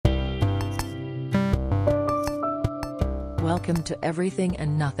Welcome to Everything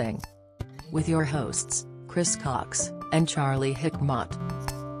and Nothing, with your hosts, Chris Cox and Charlie Hickmott.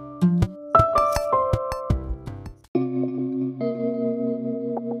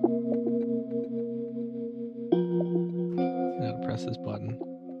 I gotta press this button.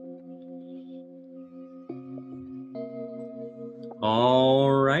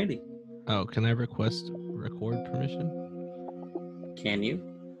 Alrighty. Oh, can I request record permission? Can you?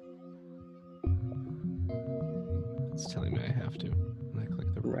 It's telling me I have to. And I click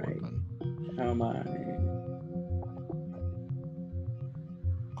the record Right. button. How am I?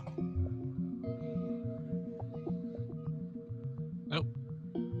 Oh.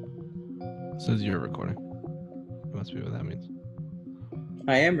 It says you're recording. That must be what that means.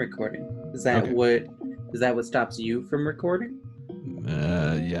 I am recording. Is that Okay. what stops you from recording?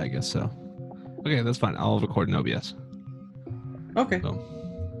 Yeah, I guess so. Okay, that's fine. I'll record in OBS. Okay. So,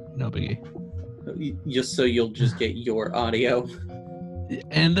 no biggie. Just so you'll just get your audio.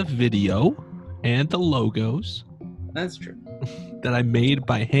 And the video and the logos That's true. that I made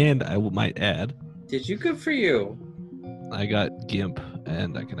by hand, I might add. Did you? Good for you. I got GIMP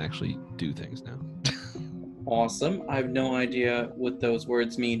and I can actually do things now. Awesome. I have no idea what those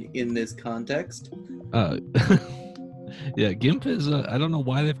words mean in this context. Yeah, GIMP is, I don't know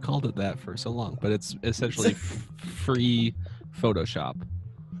why they've called it that for so long, but it's essentially free Photoshop.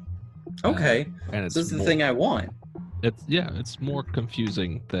 Okay. And it's This is the more, thing I want. it's more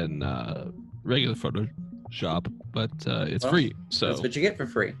confusing than regular Photoshop, but it's Well, free. So That's what you get for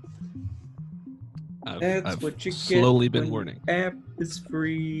free. I've what you slowly get been when learning. the app is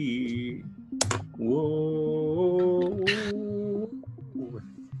free. Whoa.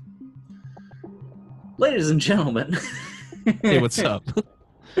 Ladies and gentlemen. Hey, what's up?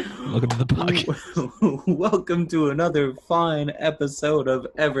 Welcome to the podcast. Welcome to another fine episode of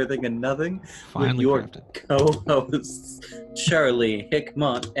Everything and Nothing Finally with your crafted. co-hosts Charlie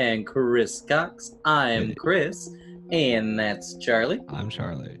Hickmott and Chris Cox. I'm Hey. Chris, and that's Charlie. I'm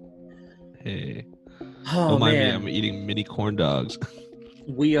Charlie. Hey. Oh Don't mind me, man, I'm eating mini corn dogs.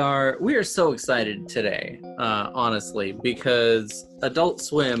 we are so excited today, honestly, because Adult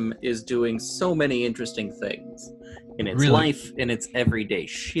Swim is doing so many interesting things in its Really? life, in its everyday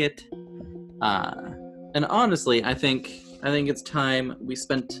shit. And honestly, I think it's time we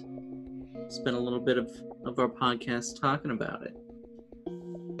spent a little bit of our podcast talking about it.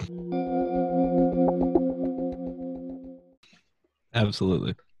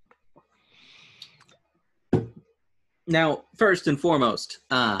 Absolutely. Now, first and foremost,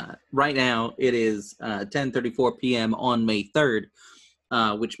 right now it is 10:34 p.m. on May 3rd,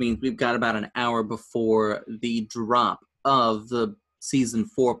 which means we've got about an hour before the drop of the season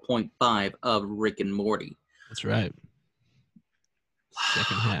 4.5 of Rick and Morty. That's right.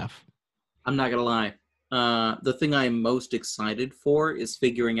 Second half. I'm not gonna lie. The thing I'm most excited for is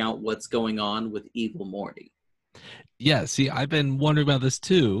figuring out what's going on with Evil Morty. Yeah, see, I've been wondering about this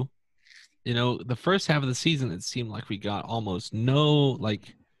too. You know, the first half of the season, it seemed like we got almost no,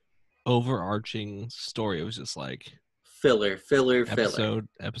 like, overarching story. It was just like Filler. episode.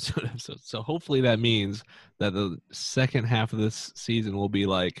 So hopefully that means that the second half of this season will be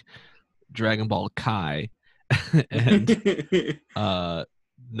like Dragon Ball Kai and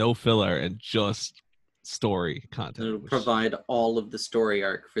no filler and just story content. It'll provide all of the story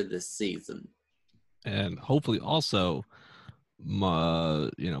arc for this season. And hopefully also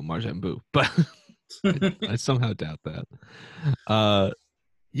Marjan Buu, but I somehow doubt that.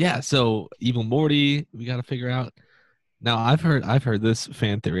 Yeah, so Evil Morty, we got to figure out. Now I've heard this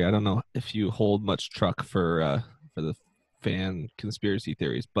fan theory. I don't know if you hold much truck for the fan conspiracy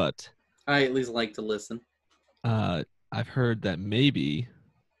theories, but I at least like to listen. I've heard that maybe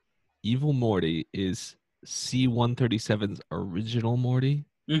Evil Morty is C-137's original Morty,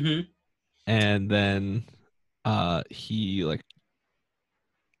 Mm-hmm. and then he like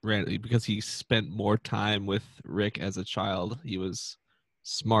ran because he spent more time with Rick as a child. He was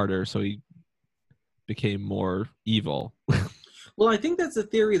smarter, so he became more evil. Well, I think that's a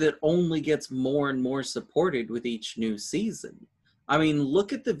theory that only gets more and more supported with each new season. I mean,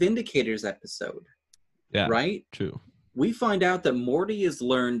 look at the Vindicators episode, Yeah, right? true. We find out that Morty has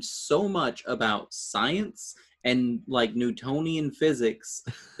learned so much about science and like Newtonian physics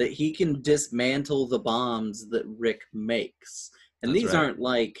that he can dismantle the bombs that Rick makes. And That's these right. aren't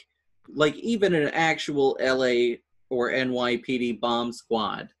like even an actual LA or NYPD bomb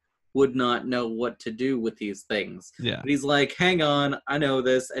squad would not know what to do with these things. Yeah, But he's like, hang on, I know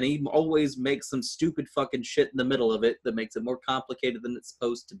this. And he always makes some stupid fucking shit in the middle of it that makes it more complicated than it's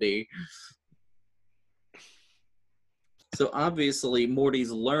supposed to be. So obviously,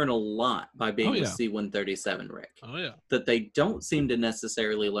 Mortys learn a lot by being Oh, with yeah. C-137 Rick. Oh yeah. That they don't seem to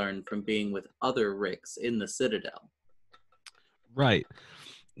necessarily learn from being with other Ricks in the Citadel. Right.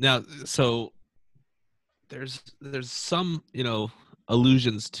 Now, so there's some,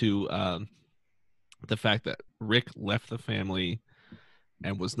 allusions to the fact that Rick left the family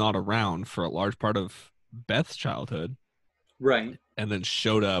and was not around for a large part of Beth's childhood Right. and then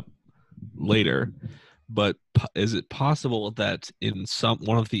showed up later. But is it possible that in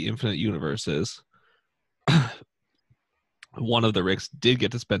one of the infinite universes, one of the Ricks did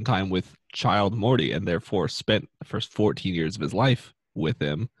get to spend time with child Morty and therefore spent the first 14 years of his life with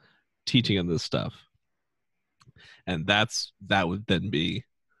him, teaching him this stuff? And that would then be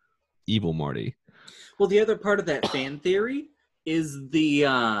evil Morty. Well, the other part of that fan theory is the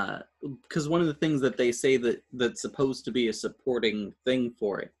because one of the things that they say that's supposed to be a supporting thing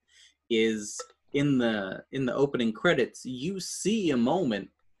for it is in the opening credits you see a moment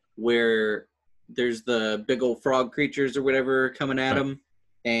where there's the big old frog creatures or whatever coming at Right. him,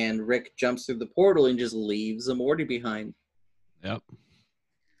 and Rick jumps through the portal and just leaves a Morty behind. Yep.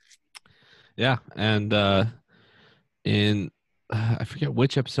 Yeah, and in I forget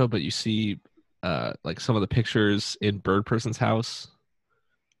which episode, but you see like some of the pictures in Bird Person's house,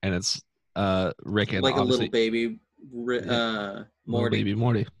 and it's Rick and Like a little obviously baby little Morty. baby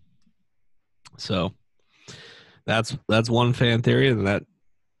Morty. So that's one fan theory, and that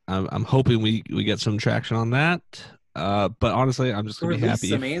I'm hoping we get some traction on that. But honestly, I'm just Or gonna at be least happy.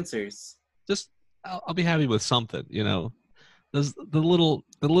 some answers. I'll be happy with something. There's the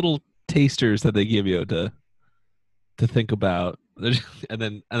little tasters that they give you to think about, and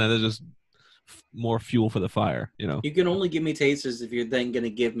then there's just more fuel for the fire. You can only give me tasters if you're then going to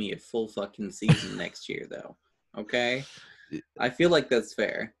give me a full fucking season next year, though. Okay? I feel like that's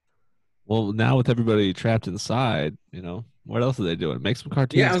fair. Well, now with everybody trapped inside, what else are they doing? Make some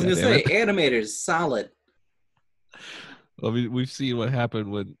cartoons. Yeah, I was going to say, goddammit. animators, solid. Well, we've seen what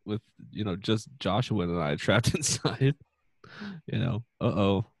happened with just Joshua and I trapped inside.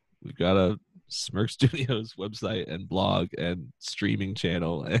 We've got a Smirk Studios website and blog and streaming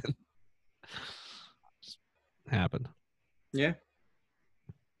channel, and just happened. Yeah.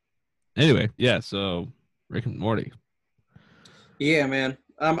 Anyway, yeah. So Rick and Morty. Yeah, man.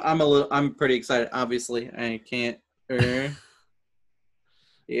 I'm pretty excited. Obviously, I can't.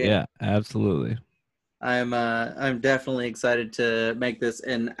 Yeah, absolutely. I'm definitely excited to make this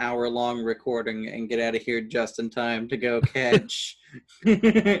an hour-long recording and get out of here just in time to go catch.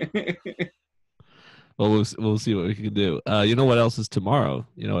 Well, we'll see what we can do. You know what else is tomorrow?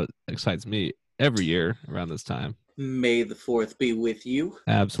 You know what excites me every year around this time? May the 4th be with you.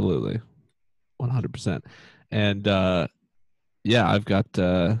 Absolutely, 100%. And yeah, I've got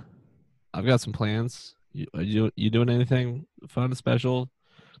some plans. You doing anything fun and special?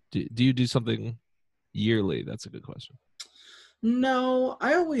 Do you do something yearly? That's a good question. No,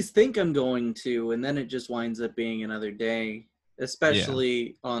 I always think I'm going to, and then it just winds up being another day,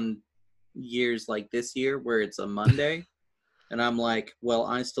 especially on years like this year where it's a Monday. And I'm like, well,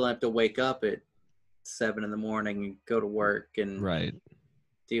 I still have to wake up at 7 in the morning and go to work and Right.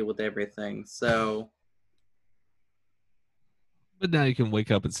 deal with everything. So, But now you can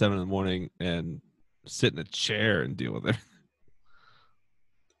wake up at 7 in the morning and sit in a chair and deal with it.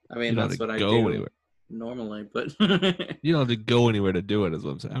 I mean, You don't that's have what to I go do anywhere. normally, but You don't have to go anywhere to do it, is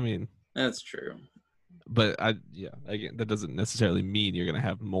what I'm saying. I mean, that's true. but again, that doesn't necessarily mean you're gonna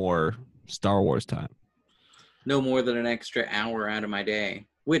have more Star Wars time. No more than an extra hour out of my day,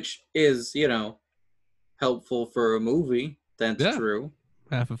 which is, helpful for a movie. That's Yeah. true.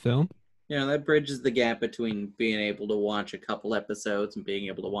 Half a film. That bridges the gap between being able to watch a couple episodes and being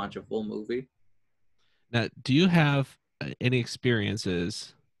able to watch a full movie. Now, do you have any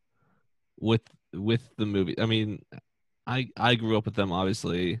experiences with the movie? I mean, I grew up with them.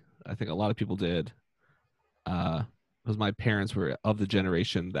 Obviously, I think a lot of people did. Because my parents were of the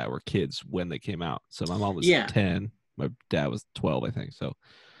generation that were kids when they came out. So my mom was 10, my dad was 12, I think. So,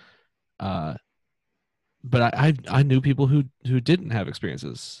 but I knew people who didn't have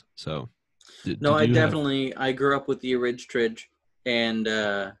experiences. So, I grew up with the Tridge,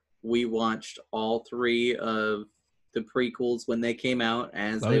 and we watched all 3 of the prequels when they came out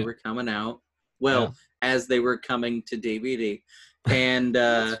as they were coming out. Well, as they were coming to DVD, and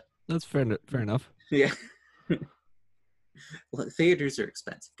that's fair enough. Yeah. Well, theaters are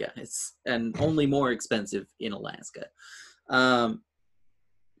expensive, guys, and only more expensive in Alaska.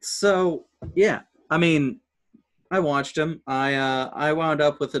 So yeah, I mean, I watched them. I wound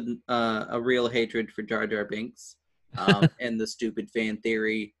up with a real hatred for Jar Jar Binks, and the stupid fan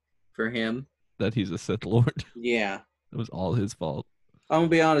theory for him that he's a Sith Lord. Yeah, It was all his fault. I'm gonna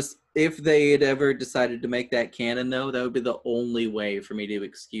be honest. If they had ever decided to make that canon, though, that would be the only way for me to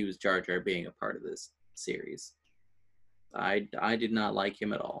excuse Jar Jar being a part of this series. I did not like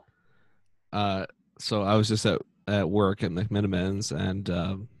him at all. So I was just at work at McMenamins,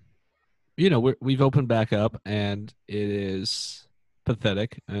 and we've opened back up, and it is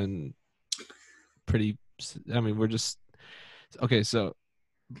pathetic and pretty. I mean, we're just okay. So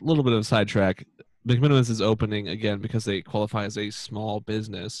a little bit of a sidetrack. McMenamins is opening again because they qualify as a small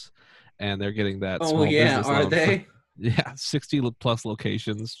business, and they're getting that. Oh yeah, are they? 60+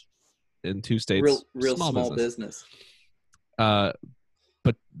 locations in 2 states. Real small business. But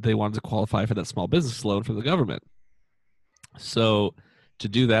they wanted to qualify for that small business loan from the government. So to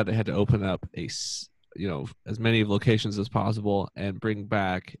do that, they had to open up as many locations as possible and bring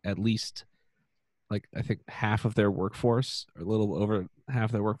back at least, like, I think half of their workforce, or a little over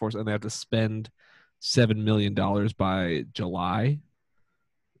half their workforce, and they have to spend $7 million by July.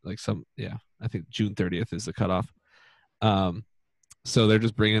 I think June 30th is the cutoff. So they're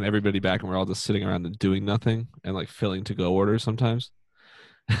just bringing everybody back, and we're all just sitting around and doing nothing and like filling to-go orders sometimes.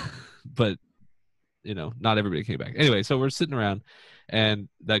 But not everybody came back. Anyway, so we're sitting around, and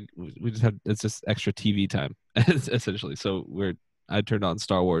that we just it's just extra TV time essentially. So I turned on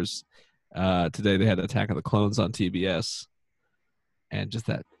Star Wars. Today they had Attack of the Clones on TBS, and just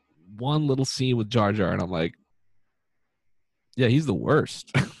that one little scene with Jar Jar, and I'm like, yeah, he's the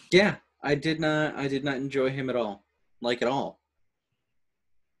worst. Yeah, I did not enjoy him at all. Like at all.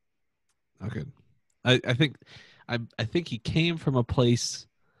 Okay. I think he came from a place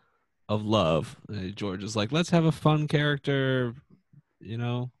of love. George is like, let's have a fun character,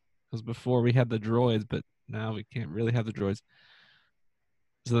 because before we had the droids, but now we can't really have the droids.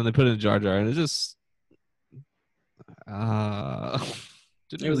 So then they put in Jar Jar, and it just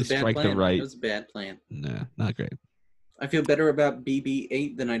didn't really strike the right. It was a bad plan. Nah, not great. I feel better about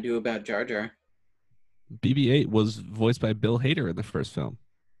BB-8 than I do about Jar Jar. BB-8 was voiced by Bill Hader in the first film.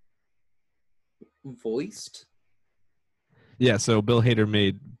 Voiced? Yeah, so Bill Hader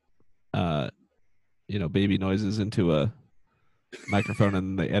made baby noises into a microphone,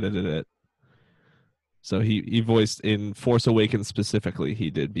 and they edited it. So he voiced in Force Awakens specifically, he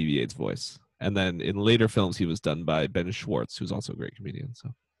did BB-8's voice. And then in later films, he was done by Ben Schwartz, who's also a great comedian.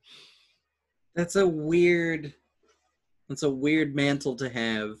 So that's a weird mantle to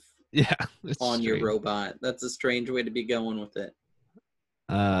have. Yeah, on strange. Your robot. That's a strange way to be going with it.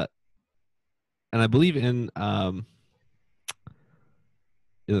 And I believe in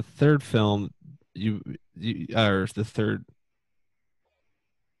the third film, or the third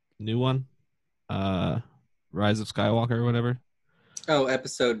new one, Rise of Skywalker or whatever. Oh,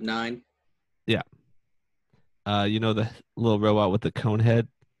 episode 9. Yeah. The little robot with the cone head.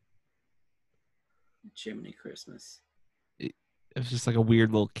 Jiminy Christmas. It was just like a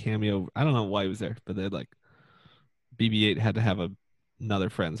weird little cameo. I don't know why he was there, but they had BB-8 had to have another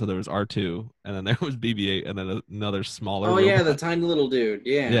friend. So there was R2, and then there was BB-8, and then another smaller robot. Yeah, the tiny little dude.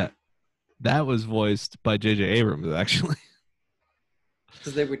 Yeah. That was voiced by J.J. Abrams, actually.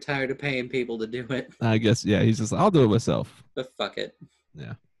 Because they were tired of paying people to do it. I guess, yeah. He's just like, I'll do it myself. But fuck it.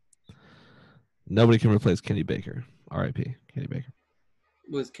 Yeah. Nobody can replace Kenny Baker. R.I.P. Kenny Baker.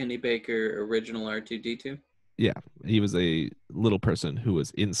 Was Kenny Baker original R2-D2? Yeah. He was a little person who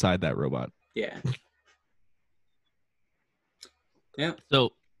was inside that robot. Yeah. Yeah.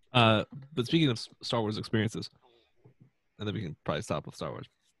 So, but speaking of Star Wars experiences, and then we can probably stop with Star Wars.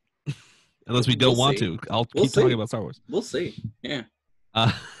 Unless we don't want to. I'll keep talking about Star Wars. We'll see. Yeah.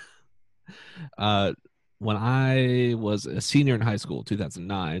 When I was a senior in high school,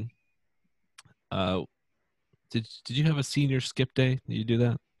 2009, did you have a senior skip day? Did you do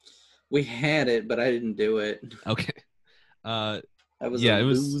that? We had it, but I didn't do it. Okay. I was a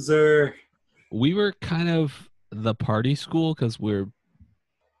loser. We were kind of the party school because we're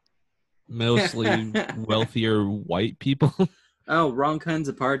mostly wealthier white people. Oh, wrong kinds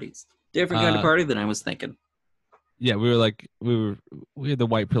of parties. Different kind of party than I was thinking. Yeah, we had the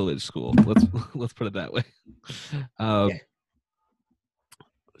white privilege school. Let's put it that way.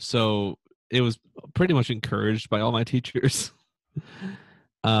 So it was pretty much encouraged by all my teachers.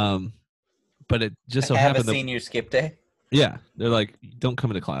 But it just so happened a senior skip day. Yeah, they're like, don't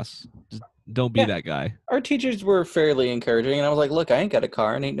come into class. Just don't be that guy. Our teachers were fairly encouraging, and I was like, look, I ain't got a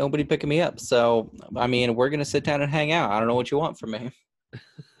car, and ain't nobody picking me up. So, I mean, we're gonna sit down and hang out. I don't know what you want from me.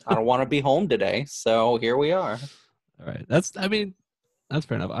 I don't want to be home today, so here we are. All right, that's fair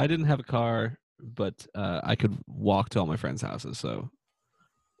enough. I didn't have a car, but I could walk to all my friends' houses, so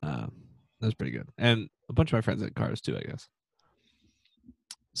that's pretty good. And a bunch of my friends had cars too, I guess.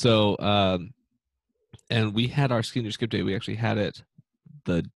 So And we had our senior skip day. We actually had it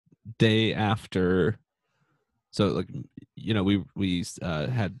the day after. So like, we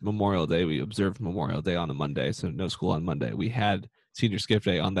had Memorial Day. We observed Memorial Day on a Monday, so no school on Monday. We had senior skip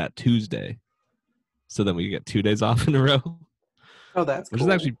day on that Tuesday, so then we get 2 days off in a row. Oh, that's which cool.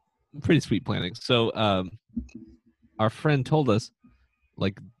 is actually pretty sweet planning. So our friend told us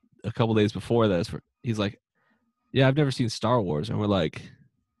like a couple days before this, he's like, "Yeah, I've never seen Star Wars," and we're like,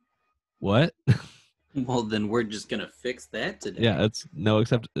 "What?" Well, then we're just gonna fix that today. Yeah, it's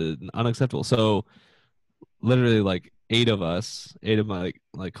unacceptable. So literally like 8 of us, 8 of my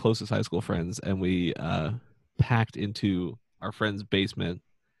like closest high school friends, and we packed into our friend's basement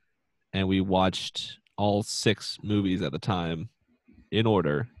and we watched all 6 movies at the time in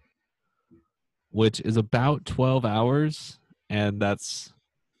order, which is about 12 hours, and that's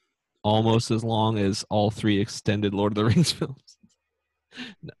almost as long as all 3 extended Lord of the Rings films.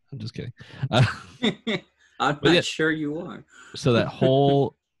 No, I'm just kidding. I'm not sure you are. So that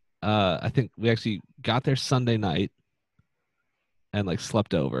whole I think we actually got there Sunday night and like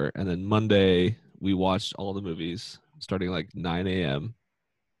slept over, and then Monday we watched all the movies starting like 9 a.m.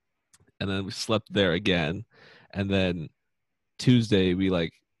 and then we slept there again, and then Tuesday we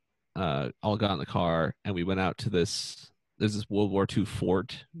like all got in the car and we went out to there's this World War II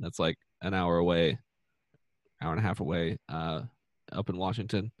fort that's like an hour away, hour and a half away, up in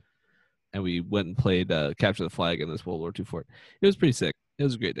Washington, and we went and played Capture the Flag in this World War II fort. It was pretty sick. It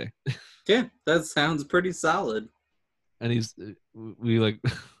was a great day. Yeah, that sounds pretty solid. And we like,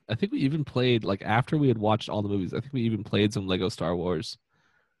 I think we even played, like after we had watched all the movies, I think we even played some Lego Star Wars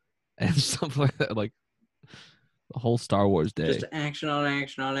and stuff like that, like the whole Star Wars day. Just action on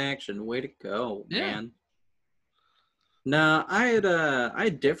action on action. Way to go, man. No, I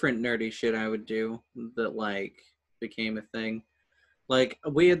had different nerdy shit I would do that like became a thing. Like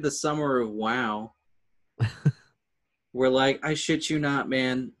we had the summer of WoW. Where like, I shit you not,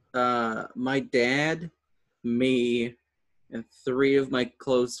 man. My dad, me, and 3 of my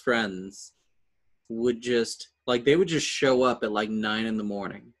close friends would just they would just show up at like 9 in the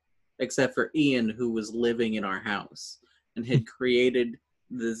morning, except for Ian, who was living in our house and had created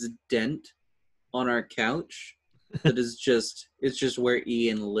this dent on our couch that is just where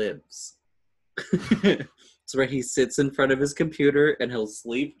Ian lives. It's where he sits in front of his computer and he'll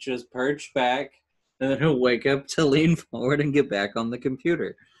sleep just perched back, and then he'll wake up to lean forward and get back on the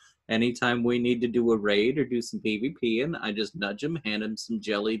computer. Anytime we need to do a raid or do some PvP, and I just nudge him, hand him some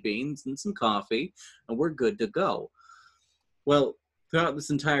jelly beans and some coffee, and we're good to go. Well, throughout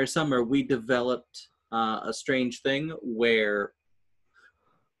this entire summer, we developed a strange thing where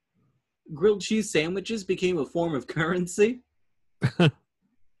grilled cheese sandwiches became a form of currency.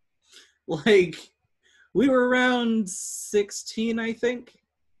 Like, we were around 16, I think.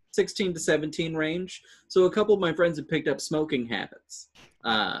 16 to 17 range. So a couple of my friends had picked up smoking habits.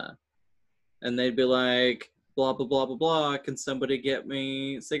 And they'd be like, blah, blah, blah, blah, blah. Can somebody get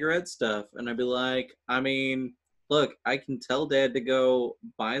me cigarette stuff? And I'd be like, I mean, look, I can tell Dad to go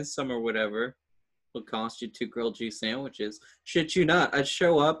buy some or whatever. It'll cost you 2 grilled cheese sandwiches. Shit you not. I'd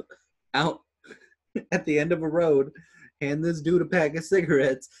show up out at the end of a road, hand this dude a pack of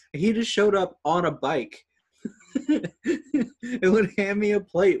cigarettes, and he just showed up on a bike. It would hand me a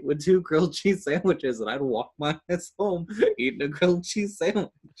plate with 2 grilled cheese sandwiches, and I'd walk my ass home eating a grilled cheese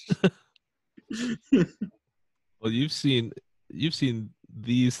sandwich. Well, you've seen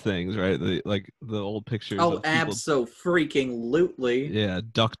these things, right? The old pictures. Oh, of people, abso-freaking-lutely. Yeah,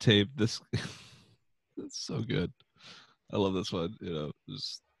 duct tape. This, it's so good. I love this one.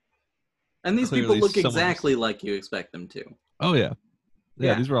 And these people look exactly like you expect them to. Oh yeah.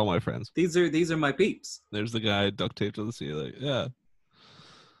 Yeah, these were all my friends. These are my peeps. There's the guy duct taped to the ceiling. Yeah.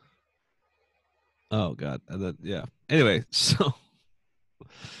 Oh god. And then Anyway, so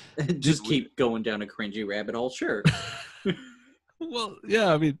just keep going down a cringy rabbit hole, sure. Well,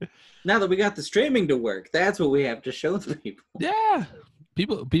 yeah, I mean, now that we got the streaming to work, that's what we have to show the people. Yeah.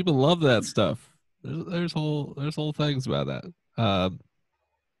 People love that stuff. There's whole things about that.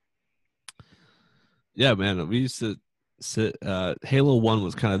 Yeah, man, we used to sit Halo 1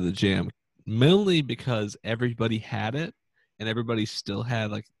 was kind of the jam, mainly because everybody had it and everybody still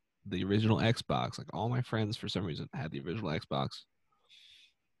had like the original Xbox. Like all my friends for some reason had the original Xbox,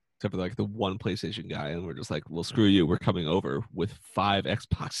 except for like the one PlayStation guy, and we're just like, well, screw you, we're coming over with 5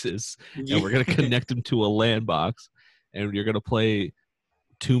 Xboxes and we're gonna connect them to a LAN box, and you're gonna play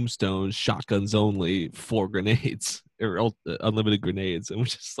Tombstone shotguns only, 4 grenades or unlimited grenades. And we're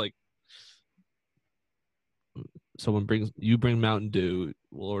just like, someone bring Mountain Dew,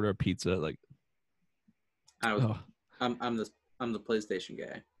 we'll order a pizza. Like, I'm the PlayStation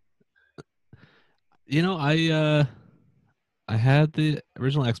guy. I had the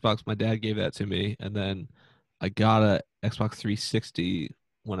original Xbox. My dad gave that to me, and then I got a Xbox 360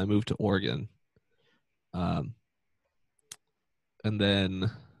 when I moved to Oregon. Um, and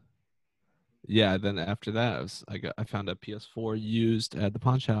then yeah, then after that, I found a PS4 used at the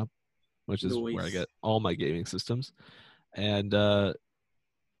pawn shop, which is where I Noise. get all my gaming systems. And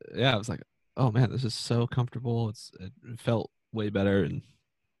yeah, I was like, oh man, this is so comfortable. It felt way better, and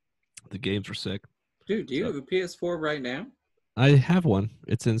the games were sick. Dude, do you So have a PS4 right now? I have one.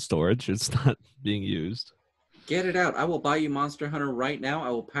 It's in storage. It's not being used. Get it out. I will buy you Monster Hunter right now. I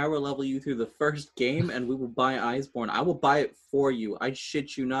will power level you through the first game, and we will buy Iceborne. I will buy it for you. I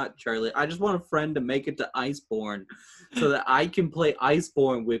shit you not, Charlie. I just want a friend to make it to Iceborne so that I can play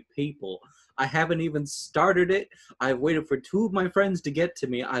Iceborne with people. I haven't even started it. I've waited for two of my friends to get to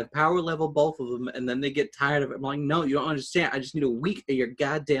me. I've power leveled both of them, and then they get tired of it. I'm like, no, you don't understand. I just need a week of your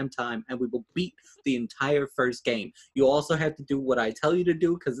goddamn time, and we will beat the entire first game. You also have to do what I tell you to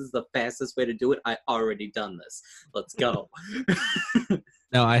do because this is the fastest way to do it. I already done this. Let's go.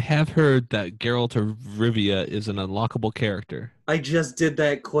 Now I have heard that Geralt of Rivia is an unlockable character. I just did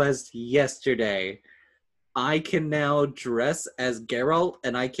that quest yesterday. I can now dress as Geralt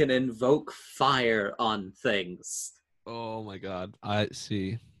and I can invoke fire on things. Oh my god! I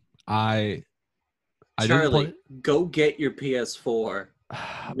see. I didn't Charlie, play. go get your PS4.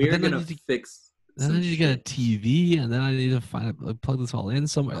 But We're then gonna fix then I some need to get a shit. TV, and then I need to plug this all in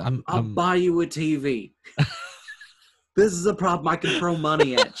somewhere. I'll buy you a TV. This is a problem I can throw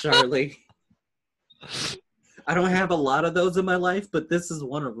money at, Charlie. I don't have a lot of those in my life, but this is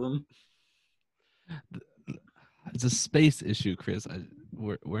one of them. It's a space issue, Chris.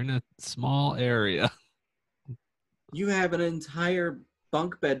 We're in a small area. You have an entire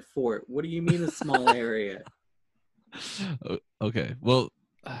bunk bed fort. What do you mean a small area? Okay. Well,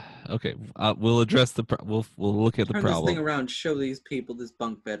 okay. We'll address we'll look at the Turn problem. this thing around. Show these people this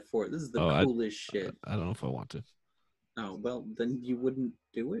bunk bed fort. This is the coolest shit. I don't know if I want to. Oh well, then you wouldn't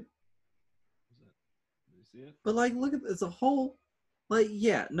do it. You see it? But like, look at this. A whole, like,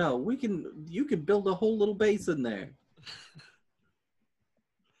 yeah, no, we can. You could build a whole little base in there.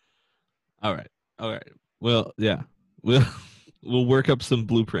 All right. Well, yeah. We'll work up some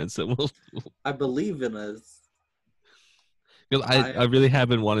blueprints and I believe in us. Because I really have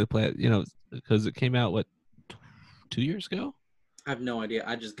been wanting to play it, because it came out 2 years ago? I have no idea.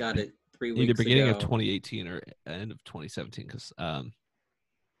 I just got it 3 weeks Either beginning ago. of 2018 or end of 2017, because a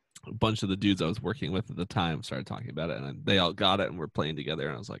bunch of the dudes I was working with at the time started talking about it, and they all got it and were playing together,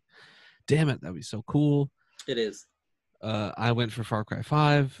 and I was like, damn it, that'd be so cool. It is. I went for Far Cry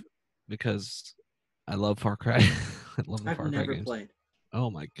 5 because I love Far Cry. I love the I've Far Cry never games. played. Oh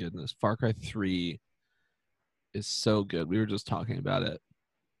my goodness. Far Cry 3 is so good. We were just talking about it.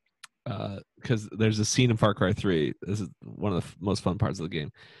 Because there's a scene in Far Cry 3. This is one of the most fun parts of the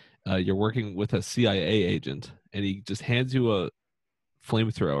game. You're working with a CIA agent, and he just hands you a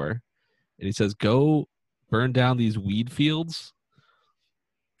flamethrower, and he says, go burn down these weed fields.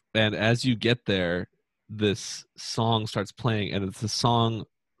 And as you get there, this song starts playing, and it's a song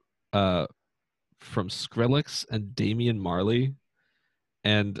from Skrillex and Damian Marley,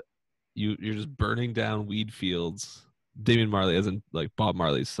 and you're just burning down weed fields. Damian Marley, as in like Bob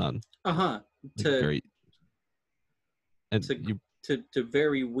Marley's son. To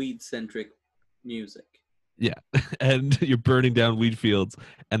very weed centric music. Yeah, and you're burning down weed fields,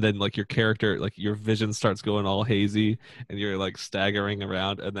 and then like your character, like your vision starts going all hazy, and you're like staggering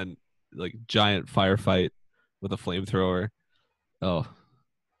around, and then like giant firefight with a flamethrower. Oh,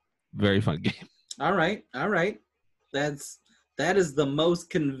 very fun game. All right. That is the most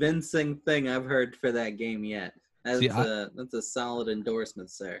convincing thing I've heard for that game yet. That's a solid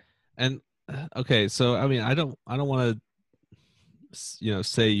endorsement, sir. And okay, so I mean, I don't want to,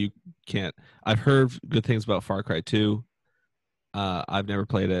 say you can't. I've heard good things about Far Cry 2. I've never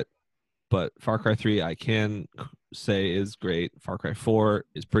played it, but Far Cry 3 I can say is great. Far Cry 4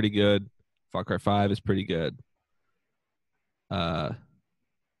 is pretty good. Far Cry 5 is pretty good. Yeah.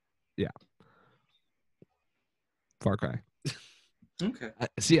 Far Cry. Okay.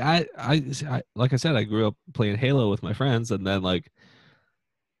 I like I said, I grew up playing Halo with my friends, and then like,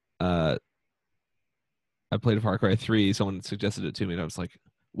 I played Far Cry 3. Someone suggested it to me, and I was like,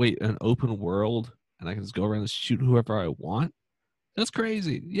 "Wait, an open world, and I can just go around and shoot whoever I want? That's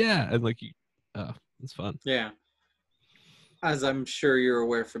crazy!" Yeah, and like, it's fun. Yeah. As I'm sure you're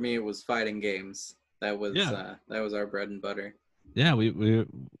aware, for me, it was fighting games. That was our bread and butter. Yeah, we've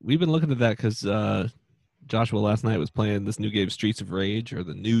been looking at that because Joshua last night was playing this new game, Streets of Rage, or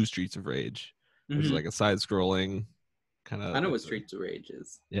the new Streets of Rage, which is like a side-scrolling kind of. I know what Streets of Rage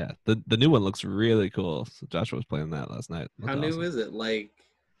is. Yeah, the new one looks really cool. So Joshua was playing that last night. How new is it? Like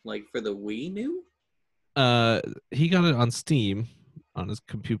for the Wii new? He got it on Steam on his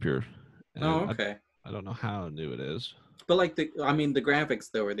computer. Oh, okay. I don't know how new it is. But like the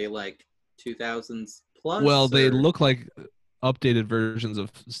graphics though, are they like 2000s plus? Well, they look like updated versions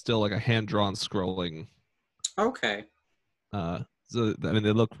of still like a hand-drawn scrolling. Okay. So I mean,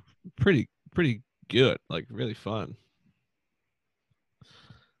 they look pretty good, like really fun.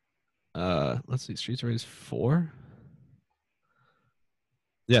 Let's see, Streets of Rage 4.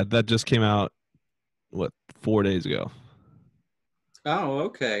 Yeah, that just came out. What, 4 days ago? Oh,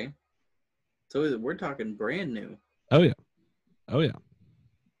 okay. So we're talking brand new. Oh yeah.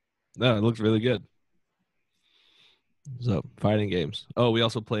 No, it looks really good. So fighting games. Oh, we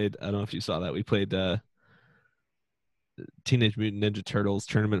also played. I don't know if you saw that. We played Teenage Mutant Ninja Turtles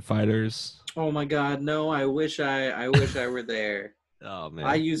Tournament Fighters. Oh my God, no! I wish I were there. Oh man,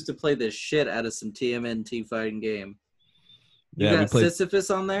 I used to play the shit out of some TMNT fighting game. You yeah, got Sisyphus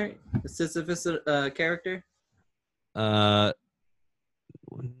on there? Sisyphus character? Not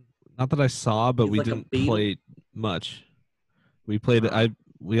that I saw, but He's we like a didn't beetle? play much. We played. Oh.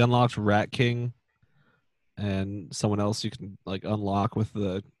 We unlocked Rat King, and someone else you can like unlock with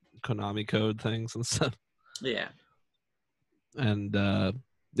the Konami code things and stuff. Yeah. And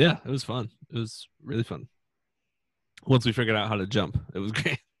yeah, it was fun. It was really fun. Once we figured out how to jump, it was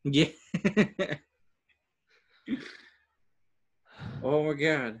great. Yeah. Oh my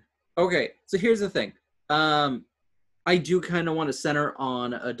God. Okay, so here's the thing. I do kind of want to center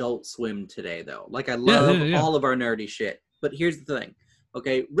on Adult Swim today, though. Like, I love all of our nerdy shit. But here's the thing.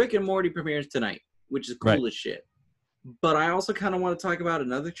 Okay, Rick and Morty premieres tonight, which is cool as shit. But I also kind of want to talk about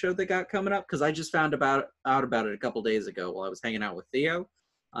another show they got coming up, because I just found out about it a couple days ago while I was hanging out with Theo,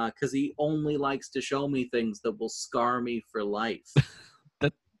 because he only likes to show me things that will scar me for life.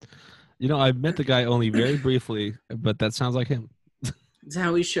 I met the guy only very briefly, but that sounds like him. It's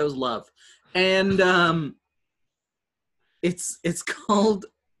how he shows love. And it's called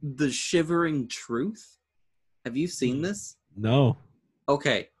The Shivering Truth. Have you seen this? No.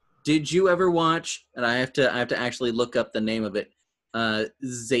 Okay. Did you ever watch, and I have to actually look up the name of it,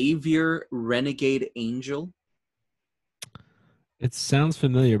 Xavier Renegade Angel? It sounds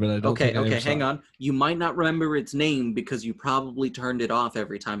familiar, but I don't think I ever saw hang it. on. You might not remember its name because you probably turned it off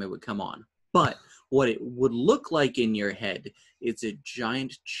every time it would come on. But what it would look like in your head is a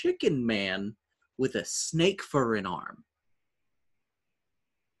giant chicken man with a snake for an arm.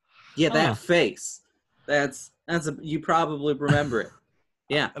 Yeah, that face. You probably remember it.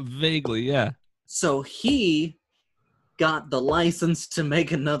 Yeah. Vaguely, yeah. So he got the license to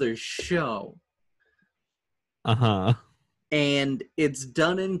make another show. Uh-huh. And it's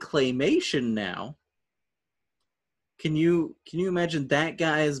done in claymation now. Can you imagine that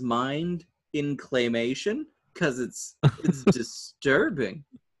guy's mind in claymation? Because it's disturbing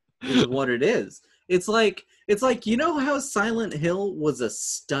is what it is. It's like you know how Silent Hill was a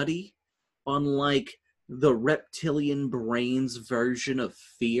study on like the reptilian brain's version of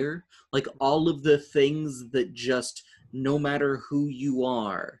fear? Like all of the things that just, no matter who you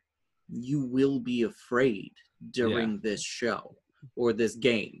are, you will be afraid during this show or this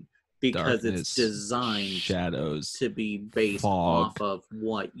game, because it's designed shadows to be based off of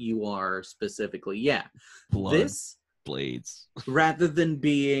what you are specifically. Yeah. Blood, this blades. Rather than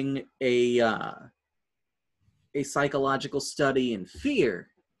being a psychological study in fear,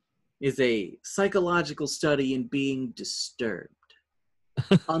 is a psychological study in being disturbed,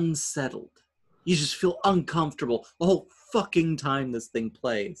 unsettled. You just feel uncomfortable the whole fucking time this thing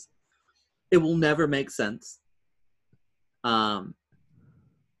plays. It will never make sense. And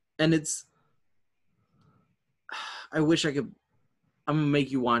it's... I wish I could... I'm gonna make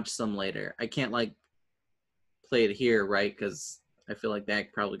you watch some later. I can't, like, play it here, right? Because I feel like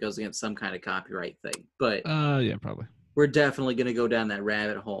that probably goes against some kind of copyright thing. But yeah, probably. We're definitely going to go down that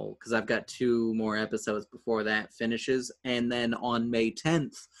rabbit hole, because I've got 2 more episodes before that finishes. And then on May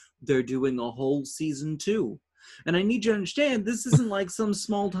 10th, they're doing a whole season 2. And I need you to understand, this isn't like some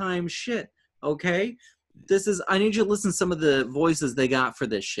small-time shit, okay? I need you to listen to some of the voices they got for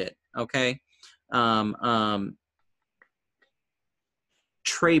this shit, okay?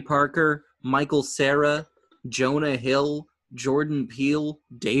 Trey Parker, Michael Cera, Jonah Hill, Jordan Peele,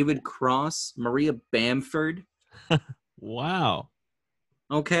 David Cross, Maria Bamford. Wow.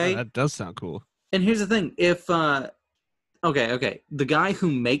 Okay. Oh, that does sound cool. And here's the thing. If, okay. The guy who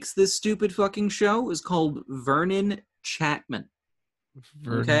makes this stupid fucking show is called Vernon Chapman.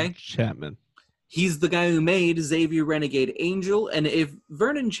 Vernon Chapman. He's the guy who made Xavier Renegade Angel. And if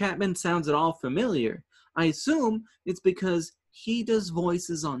Vernon Chapman sounds at all familiar, I assume it's because he does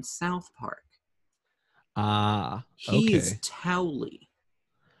voices on South Park. Ah, He is okay. Towley.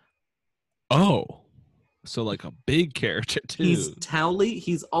 Oh, so like a big character too. He's Towley.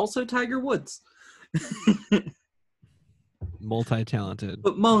 He's also Tiger Woods. Multi-talented.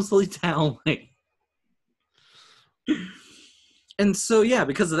 But mostly Towley. And so, yeah,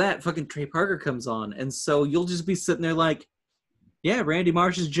 because of that, fucking Trey Parker comes on. And so you'll just be sitting there like, yeah, Randy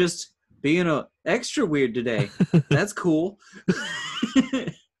Marsh is just being a extra weird today. That's cool.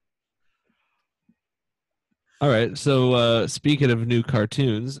 All right. So speaking of new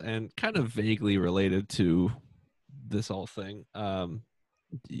cartoons and kind of vaguely related to this whole thing,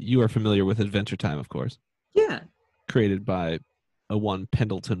 you are familiar with Adventure Time, of course. Yeah. Created by a one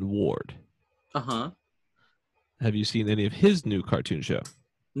Pendleton Ward. Uh-huh. Have you seen any of his new cartoon show?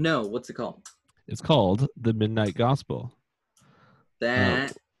 No, what's it called? It's called The Midnight Gospel.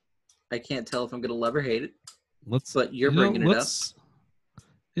 That I can't tell if I'm gonna love or hate it. Let's. But you're bringing it up.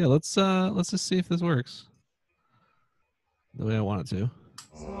 Yeah, let's just see if this works the way I want it to.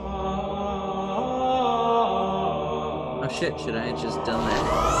 Oh shit! Should I have just done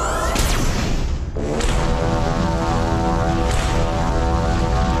that?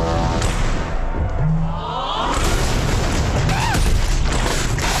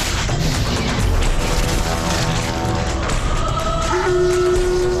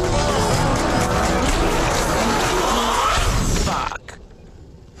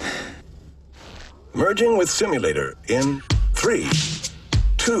 Merging with simulator in 3,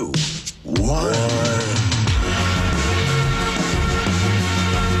 2, 1.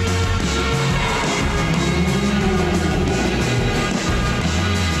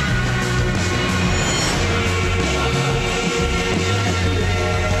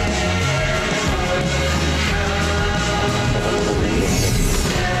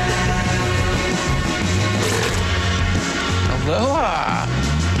 Aloha!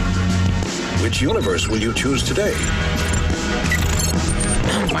 Which universe will you choose today?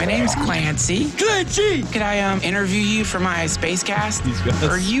 My name's Clancy. Clancy! Could I interview you for my space cast?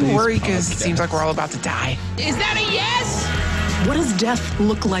 Are you worried because it seems like we're all about to die? Is that a yes? What does death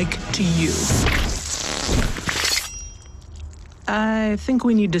look like to you? I think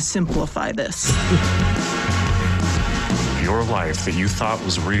we need to simplify this. Your life that you thought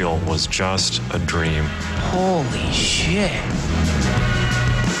was real was just a dream. Holy shit.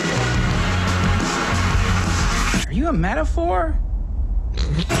 Are you a metaphor?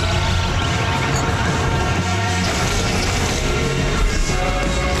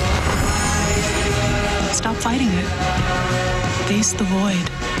 Stop fighting it. Face the void.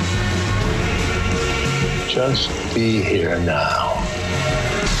 Just be here now.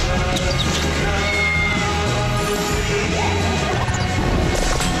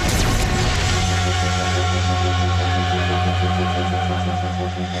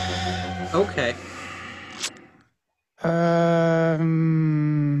 Okay.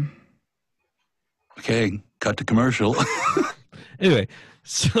 Okay, cut to commercial. Anyway,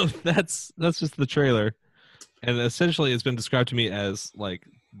 so that's just the trailer, and essentially it's been described to me as like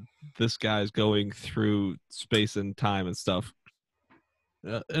this guy's going through space and time and stuff,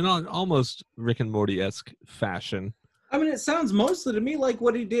 in an almost Rick and Morty-esque fashion. I mean, it sounds mostly to me like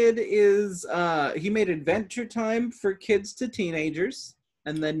what he did is he made Adventure Time for kids to teenagers,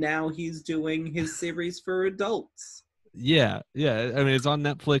 and then now he's doing his series for adults. Yeah. I mean, it's on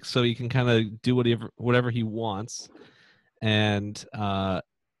Netflix, so he can kind of do whatever he wants. And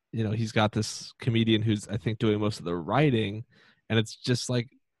he's got this comedian who's, I think, doing most of the writing, and it's just like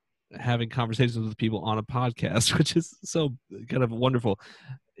having conversations with people on a podcast, which is so kind of wonderful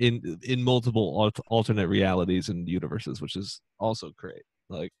in multiple alternate realities and universes, which is also great.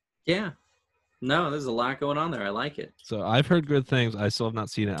 Like, yeah, no, there's a lot going on there. I like it. So I've heard good things. I still have not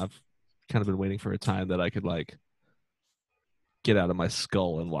seen it. I've kind of been waiting for a time that I could like get out of my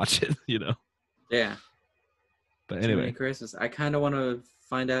skull and watch it, Yeah. But anyway, Christmas. I kind of want to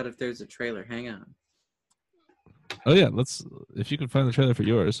find out if there's a trailer. Hang on. Oh yeah, if you can find the trailer for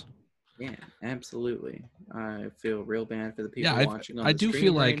yours. Yeah, absolutely. I feel real bad for the people watching on I the do stream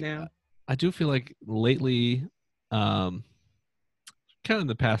feel right like now. I do feel like lately, kind of in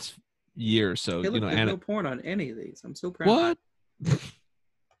the past year or so, Hey, look, there's no porn on any of these. I'm so proud. What?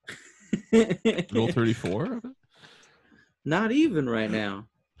 Rule 34? Not even right now.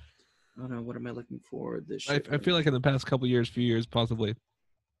 Oh no, what am I looking for? This I feel like in the past few years, possibly,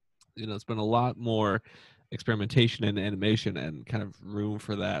 it's been a lot more experimentation and animation and kind of room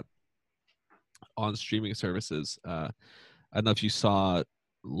for that on streaming services. I don't know if you saw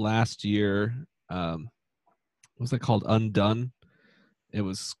last year, what was that called? Undone. It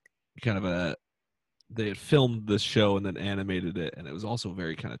was kind of a they had filmed this show and then animated it, and it was also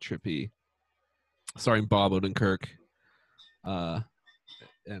very kind of trippy, starring Bob Odenkirk,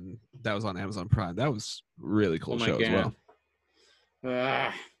 and that was on Amazon Prime. That was really cool show as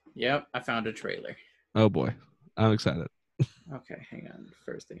well. Yep, I found a trailer. Oh boy, I'm excited. Okay, hang on.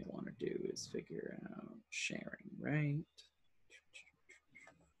 First thing I want to do is figure out sharing, right?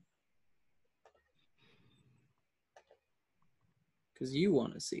 Because you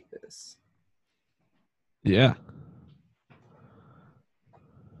want to see this. Yeah.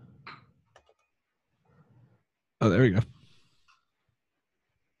 Oh, there we go.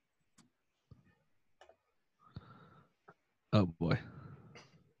 Oh boy.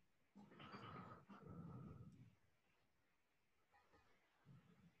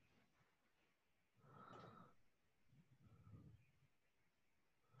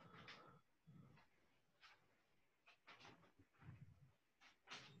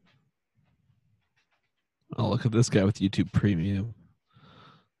 Oh, look at this guy with YouTube Premium.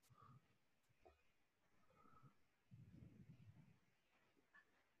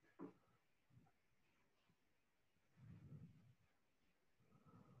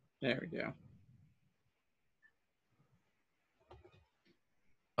 There we go.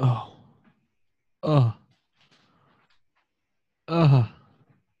 Oh. Oh. Oh.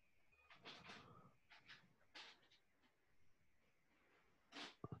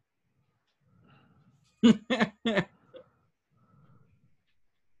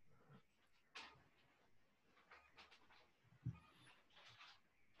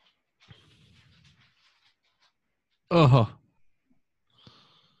 Oh.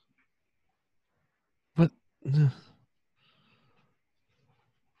 What?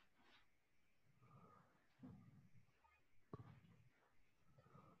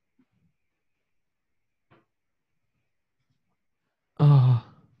 Oh.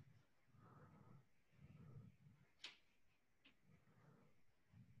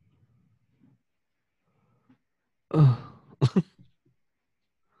 Oh.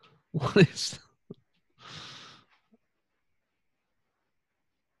 What is?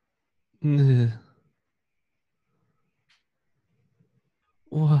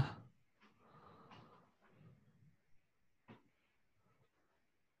 What?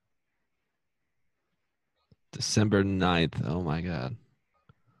 December 9th. Oh my God.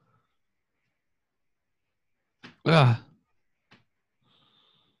 Ah.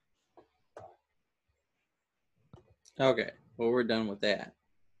 Okay, well, we're done with that.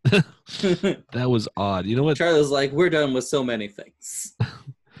 That was odd. You know what? Charlie's like, we're done with so many things.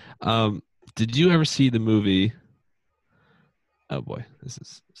 Did you ever see the movie? Oh boy, this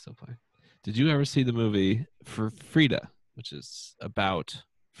is still playing. Did you ever see the movie for Frida, which is about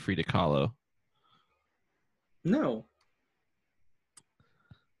Frida Kahlo? No.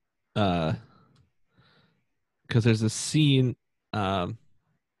 Because there's a scene when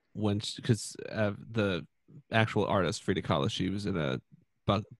because the actual artist Frida Kahlo, she was in a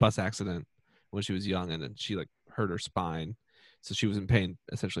bus accident when she was young, and then she like hurt her spine, so she was in pain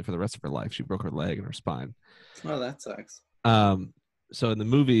essentially for the rest of her life. She broke her leg and her spine. Oh, that sucks. So in the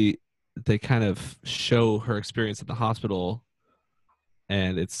movie, they kind of show her experience at the hospital,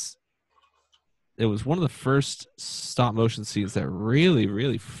 and it was one of the first stop motion scenes that really,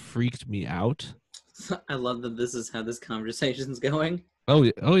 really freaked me out. I love that this is how this conversation's going. Oh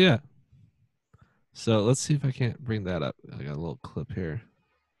yeah, oh yeah. So let's see if I can't bring that up. I got a little clip here.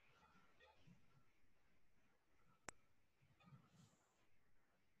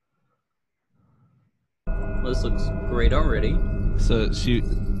 Well, this looks great already. So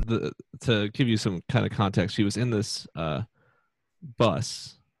to give you some kind of context, she was in this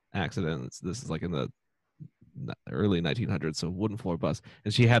bus accident. This is like in the early 1900s, so wooden floor bus,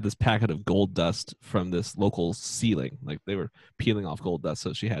 and she had this packet of gold dust from this local ceiling. Like they were peeling off gold dust,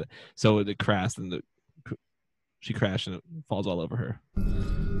 so it crashed, and she crashed, and it falls all over her,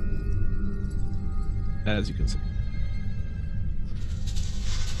 as you can see.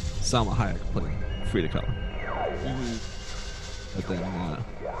 Salma Hayek playing Frida Kahlo. But then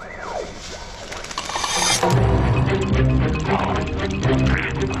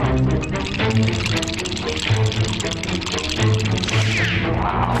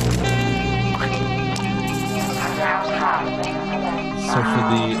so for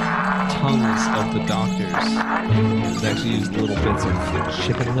the tongues of the doctors, they actually used little bits of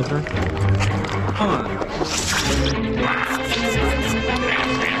chicken liver.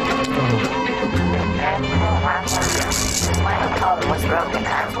 The spinal column was broken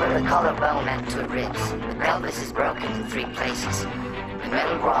half where the collarbone and two ribs. The pelvis is broken in 3 places. The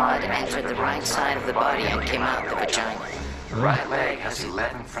metal rod entered the right side of the body and came out the vagina. The right leg has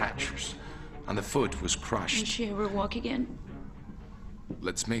 11 fractures. on the foot was Will crushed. she ever walk again?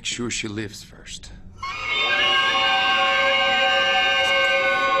 Let's make sure she lives first.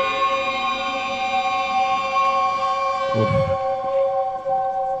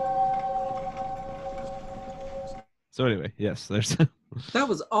 So anyway, yes, there's That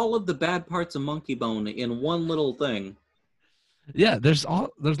was all of the bad parts of Monkey Bone in one little thing. yeah, there's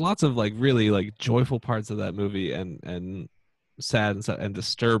lots of like really like joyful parts of that movie, and sad and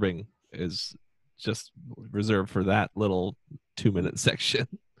disturbing is just reserved for that little 2-minute section.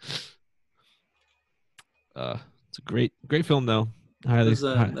 It's a great film though. That is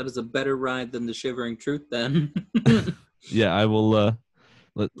a better ride than The Shivering Truth then. Yeah, I will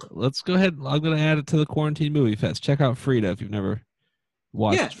let's go ahead. I'm going to add it to the Quarantine Movie Fest. Check out Frida if you've never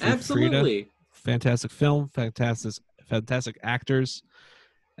watched. Yeah, absolutely. Frida. Fantastic film, fantastic actors,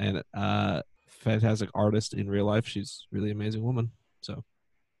 and fantastic artist in real life. She's a really amazing woman. So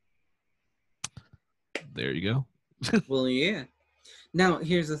there you go. Well, yeah. Now,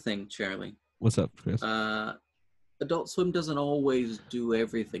 here's the thing, Charlie. What's up, Chris? Adult Swim doesn't always do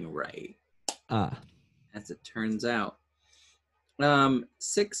everything right. As it turns out.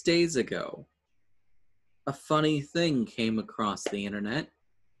 6 days ago, a funny thing came across the internet.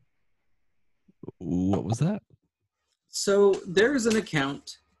 What was that? So there's an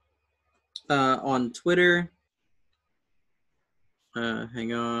account on Twitter.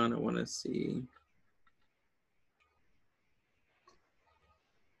 Hang on, I want to see.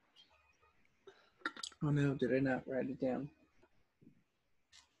 Oh no, did I not write it down?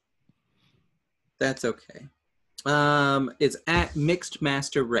 That's okay. It's at Mixed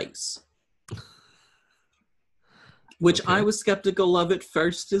Master Race, which I was skeptical of at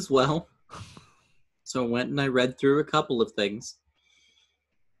first as well. So I went and I read through a couple of things.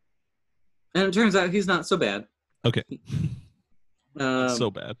 And it turns out he's not so bad. Okay.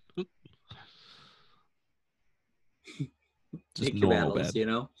 So bad. Just Pick your normal battles, bad. you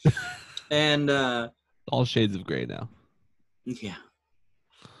know? And all shades of gray now. yeah.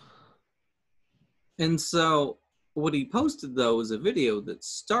 And so what he posted, though, is a video that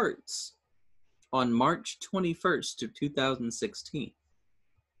starts on March 21st of 2016.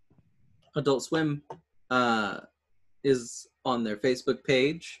 Adult Swim is on their Facebook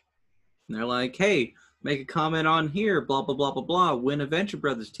page. And they're like, hey, make a comment on here, blah, blah, blah, blah, blah, win a Venture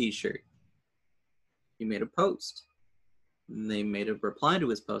Brothers t-shirt. He made a post. And they made a reply to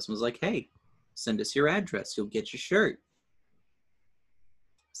his post and was like, hey, send us your address. You'll get your shirt.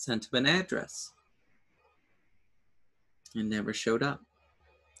 Sent him an address. And never showed up.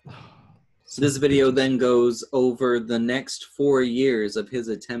 So this video then goes over the next 4 years of his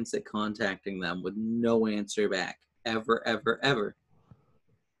attempts at contacting them with no answer back. Ever, ever, ever.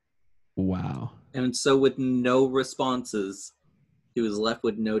 Wow. And so with no responses, he was left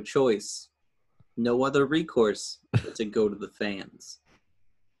with no choice. No other recourse but to go to the fans.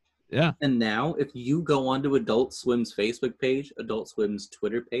 Yeah. And now, if you go onto Adult Swim's Facebook page, Adult Swim's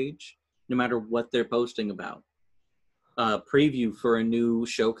Twitter page, no matter what they're posting about, preview for a new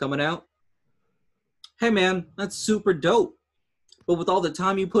show coming out, hey man, that's super dope. But with all the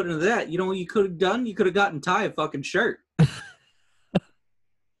time you put into that, you know what you could have done? You could have gotten Ty a fucking shirt.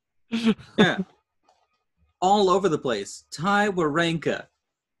 Yeah. All over the place. Ty Warenka.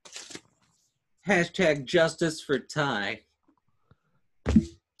 Hashtag justice for Ty.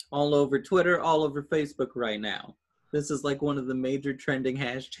 All over Twitter, all over Facebook right now. This is like one of the major trending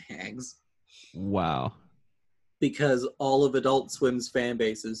hashtags. Wow. Because all of Adult Swim's fan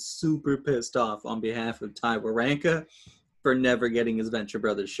base is super pissed off on behalf of Ty Warenka for never getting his Venture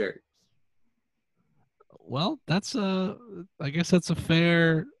Brothers shirt. Well, that's I guess that's a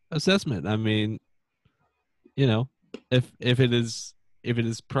fair assessment. I mean, you know, if it is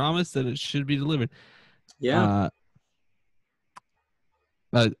promised, then it should be delivered. Yeah.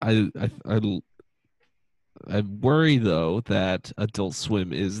 I worry though that Adult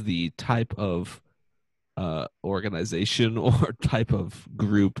Swim is the type of organization or type of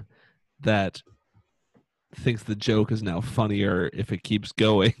group that thinks the joke is now funnier if it keeps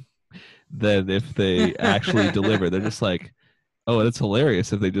going than if they actually deliver. They're just like, oh, it's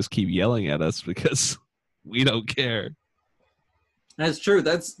hilarious if they just keep yelling at us because we don't care. That's true.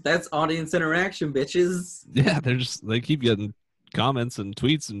 That's audience interaction, bitches. Yeah, they keep getting comments and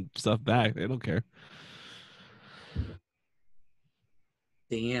tweets and stuff back. They don't care.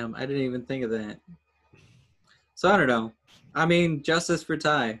 Damn, I didn't even think of that. So I don't know. I mean, justice for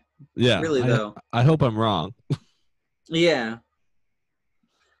Ty. Yeah. Really though. I hope I'm wrong. Yeah.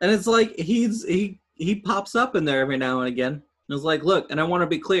 And it's like he pops up in there every now and again. And it's like, look, and I want to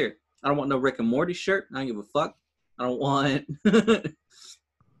be clear. I don't want no Rick and Morty shirt. I don't give a fuck. I don't want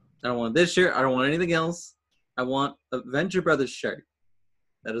I don't want this shirt. I don't want anything else. I want a Venture Brothers shirt.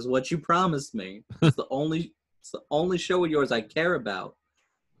 That is what you promised me. It's the only show of yours I care about.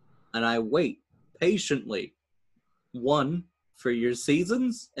 And I wait patiently. 1, for your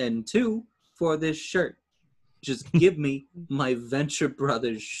seasons, and 2, for this shirt. Just give me my Venture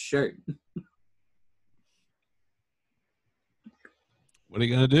Brothers shirt. What are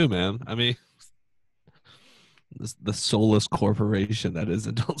you gonna do, man? I mean, the soulless corporation that is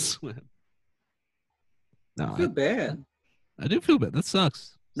Adult Swim. No, I feel bad. I do feel bad. That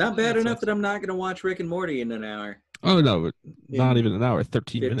sucks. Not bad enough that I'm not going to watch Rick and Morty in an hour. Oh, no. Not even an hour.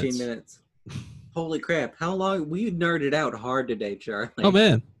 15 minutes. 15 minutes. Holy crap. How long? We nerded out hard today, Charlie. Oh,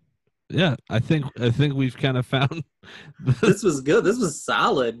 man. Yeah, I think we've kind of found... This was good. This was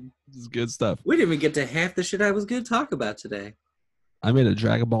solid. This is good stuff. We didn't even get to half the shit I was going to talk about today. I made a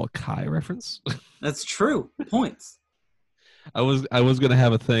Dragon Ball Kai reference. That's true. Points. I was gonna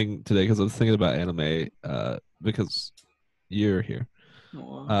have a thing today because I was thinking about anime because you're here,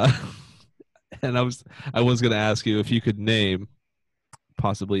 and I was gonna ask you if you could name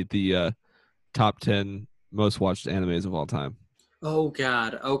possibly the top 10 most watched animes of all time. Oh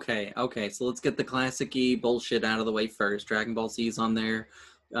God. Okay. So let's get the classic-y bullshit out of the way first. Dragon Ball Z is on there.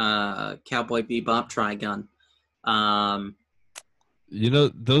 Cowboy Bebop, Trigun.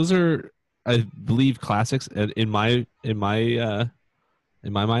 Those are, I believe, classics. And in my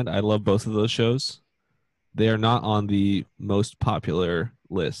mind, I love both of those shows. They are not on the most popular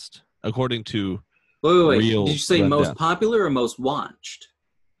list, according to Wait. Real Did you say Rundown. most popular or most watched?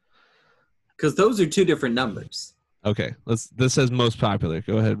 Because those are two different numbers. Okay, this says most popular.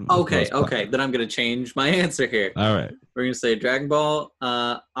 Go ahead. Okay. Then I'm gonna change my answer here. All right. We're gonna say Dragon Ball.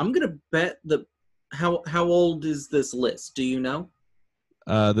 I'm gonna bet how old is this list? Do you know?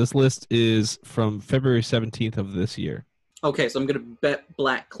 This list is from February 17th of this year. Okay, so I'm going to bet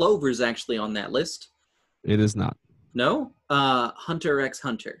Black Clover is actually on that list. It is not. No? Hunter x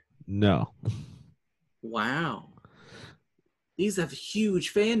Hunter. No. Wow. These have huge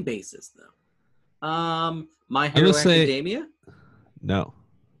fan bases, though. My Hero Academia? No.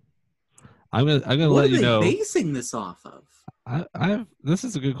 I'm gonna let you know. What are they basing this off of? This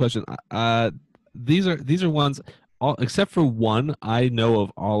is a good question. These are ones. Except for one, I know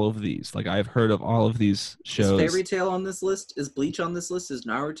of all of these. Like, I've heard of all of these shows. Is Fairy Tail on this list? Is Bleach on this list? Is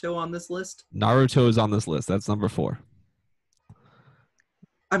Naruto on this list? Naruto is on this list. That's number 4.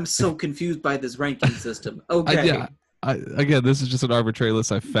 I'm so confused by this ranking system. Okay. Again, this is just an arbitrary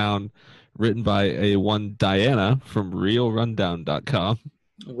list I found written by a one Diana from RealRundown.com.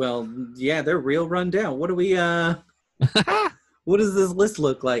 Well, yeah, they're Real Rundown. What do we, what does this list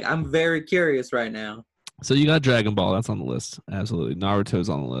look like? I'm very curious right now. So you got Dragon Ball, that's on the list. Absolutely. Naruto's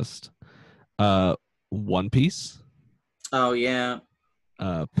on the list. One Piece. Oh, yeah.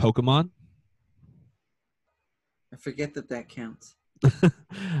 Pokemon. I forget that counts.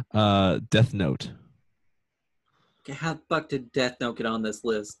 Death Note. Okay, how the fuck did Death Note get on this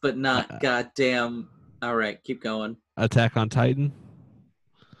list? But not goddamn. All right, keep going. Attack on Titan.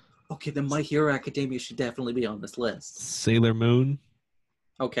 Okay, then My Hero Academia should definitely be on this list. Sailor Moon.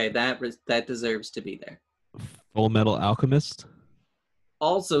 Okay, that deserves to be there. Full Metal Alchemist.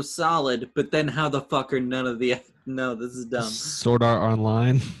 Also solid, but then how the fuck are none of the... No, this is dumb. Sword Art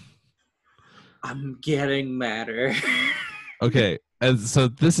Online. I'm getting madder. Okay, and so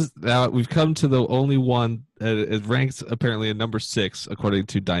this is... Now, we've come to the only one... it ranks apparently at number 6, according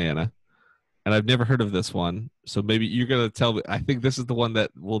to Diana. And I've never heard of this one, so maybe you're going to tell me... I think this is the one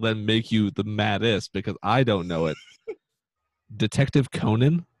that will then make you the maddest, because I don't know it. Detective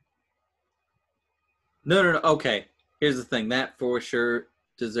Conan? No. Okay, here's the thing. That for sure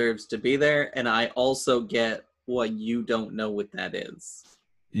deserves to be there, and I also get what you don't know what that is.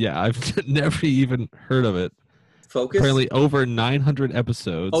 Yeah, I've never even heard of it. Focus? Apparently over 900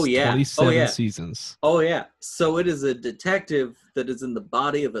 episodes. Oh, yeah. 27 seasons. Oh, yeah. So it is a detective that is in the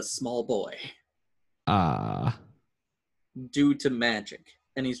body of a small boy. Due to magic.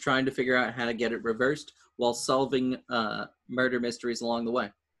 And he's trying to figure out how to get it reversed while solving murder mysteries along the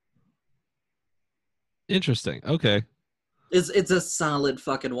way. Interesting. Okay. It's a solid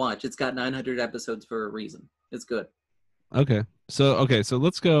fucking watch. It's got 900 episodes for a reason. It's good. Okay. So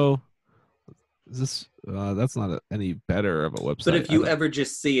let's go. Is this that's not any better of a website. But if you ever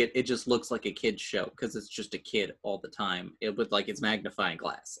just see it, it just looks like a kid's show because it's just a kid all the time. It with like its magnifying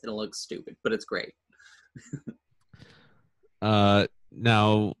glass. It'll look stupid, but it's great.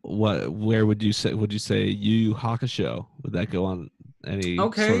 Now, where would you say? Would you say Yu Yu Hakusho? Would that go on any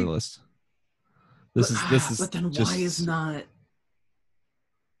sort of list? This is. But then just, why is not?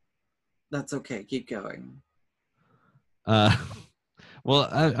 That's okay. Keep going. Well,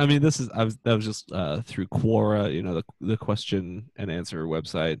 I mean, that was just through Quora, the question and answer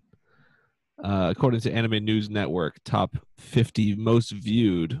website. According to Anime News Network, top 50 most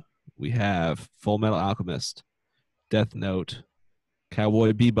viewed, we have Full Metal Alchemist, Death Note,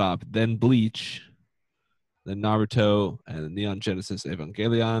 Cowboy Bebop, then Bleach, then Naruto, and Neon Genesis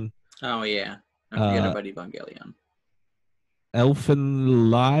Evangelion. Oh yeah, I forget about Evangelion. Elfen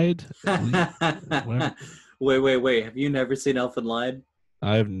Lied. Wait. Have you never seen Elfen Lied?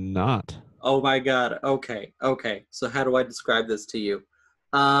 I have not. Oh my god. Okay. So how do I describe this to you?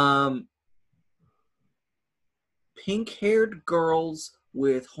 Pink-haired girls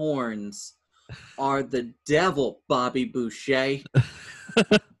with horns are the devil, Bobby Boucher.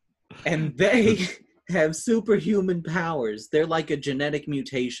 And they have superhuman powers. They're like a genetic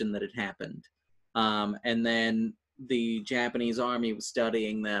mutation that had happened. And then the Japanese army was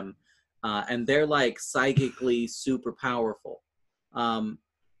studying them. And they're like psychically super powerful. And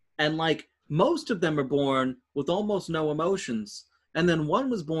like most of them are born with almost no emotions. And then one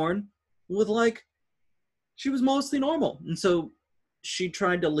was born with like, she was mostly normal. And so she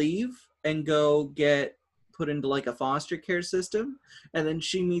tried to leave and go get put into like a foster care system. And then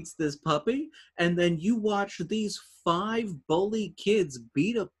she meets this puppy. And then you watch these 5 bully kids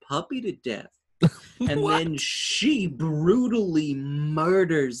beat a puppy to death. And then she brutally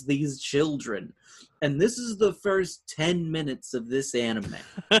murders these children. And this is the first 10 minutes of this anime.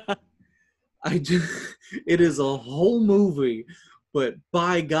 It is a whole movie, but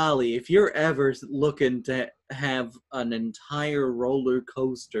by golly, if you're ever looking to have an entire roller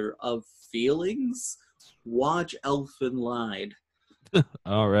coaster of feelings, watch Elfen Lied.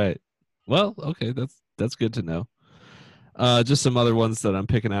 All right. Well, okay, that's good to know. Just some other ones that I'm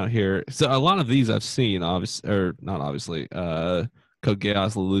picking out here. So a lot of these I've seen, not obviously. Code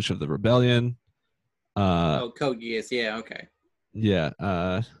Geass, Lelouch of the Rebellion. Code Geass, yeah, okay. Yeah.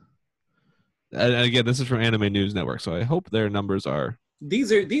 And again, this is from Anime News Network, so I hope their numbers are.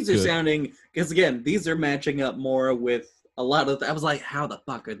 These are good. sounding, because again, these are matching up more with a lot of. I was like, how the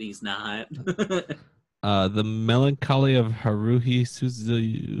fuck are these not? The Melancholy of Haruhi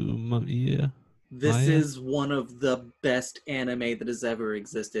Suzumiya. This is one of the best anime that has ever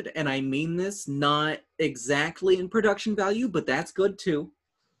existed. And I mean this not exactly in production value, but that's good too.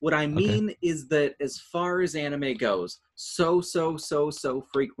 What I mean is that as far as anime goes, so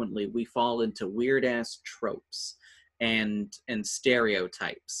frequently we fall into weird-ass tropes and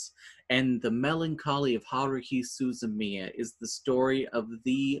stereotypes. And the Melancholy of Haruhi Suzumiya is the story of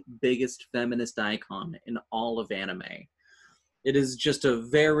the biggest feminist icon in all of anime. It is just a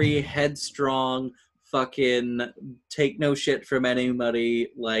very headstrong, fucking take no shit from anybody,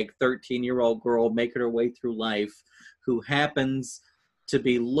 like 13-year-old girl making her way through life who happens to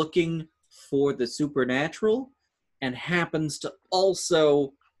be looking for the supernatural and happens to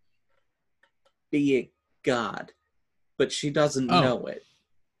also be a god, but she doesn't know it.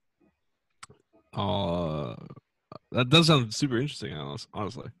 That does sound super interesting,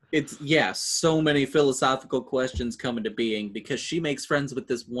 honestly. It's, so many philosophical questions come into being because she makes friends with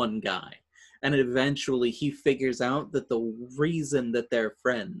this one guy. And eventually he figures out that the reason that they're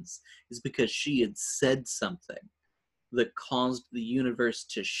friends is because she had said something that caused the universe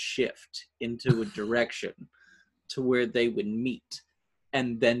to shift into a direction to where they would meet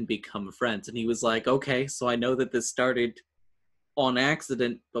and then become friends. And he was like, okay, so I know that this started on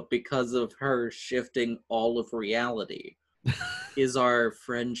accident, but because of her shifting all of reality, is our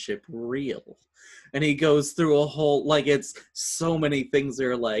friendship real? And he goes through a whole, like, it's so many things that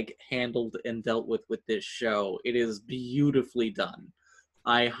are like handled and dealt with this show. It is beautifully done.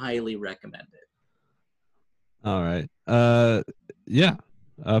 I highly recommend it. All right. Yeah.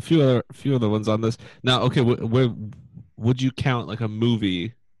 A few other ones on this. Now, okay, would you count like a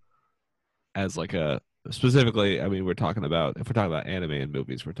movie as like a specifically? I mean, if we're talking about anime and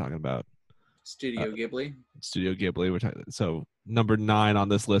movies, we're talking about Studio Ghibli. Studio Ghibli. We're talking. So number 9 on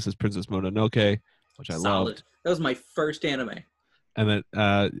this list is Princess Mononoke, which I loved. That was my first anime. And then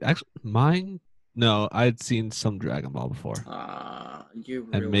actually mine. No, I'd seen some Dragon Ball before.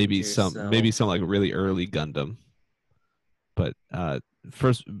 And maybe some like really early Gundam. But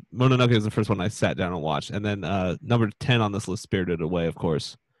first Mononoke is the first one I sat down and watched. And then number 10 on this list, Spirited Away, of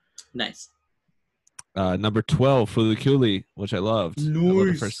course. Nice. Number 12, Fulikuli, which I loved.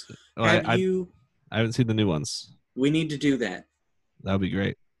 Nice. I haven't seen the new ones. We need to do that. That would be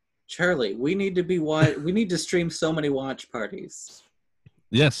great. Charlie, we need to stream so many watch parties.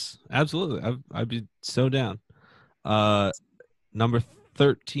 Yes, absolutely. I'd be so down. Number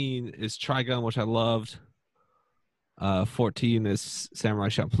 13 is Trigun, which I loved. 14 is Samurai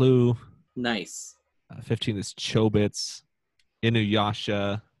Champloo. Nice. 15 is Chobits.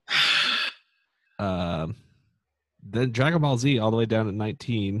 Inuyasha. Then Dragon Ball Z all the way down to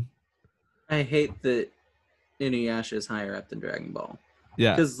 19. I hate that Inuyasha is higher up than Dragon Ball.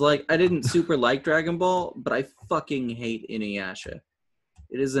 Yeah. Because, like, I didn't super like Dragon Ball, but I fucking hate Inuyasha.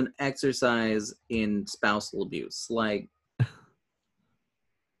 It is an exercise in spousal abuse. Like,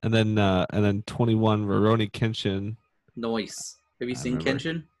 and then 21 Rurouni Kenshin. Noise. Have you seen remember.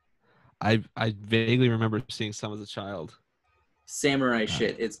 Kenshin? I vaguely remember seeing some as a child. Samurai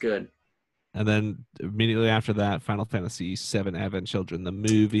shit. It's good. And then immediately after that, Final Fantasy VII Advent Children, the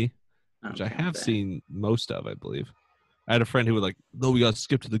movie, which I have seen most of, I believe. I had a friend who would like, no, we got to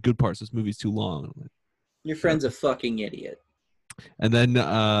skip to the good parts. This movie's too long. I'm like, your friend's a fucking idiot. And then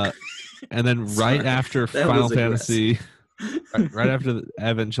right after Final Fantasy, right after the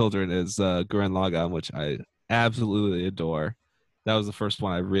Advent Children is Gurren Lagann, which I absolutely adore. That was the first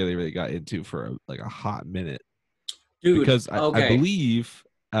one I really, really got into for like a hot minute. Dude, because I believe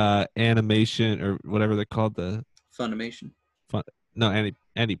animation or whatever they're called, the Funimation.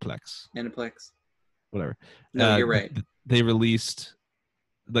 Aniplex. Aniplex. Whatever. No, you're right. They released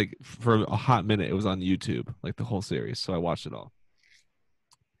like for a hot minute. It was on YouTube, like the whole series. So I watched it all.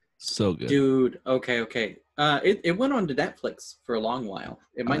 So good, dude. Okay. It went on to Netflix for a long while.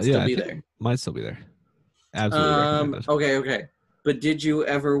 It might still be there. Might still be there. Absolutely. Okay. But did you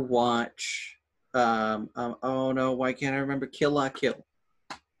ever watch? Oh no, why can't I remember Kill La Kill?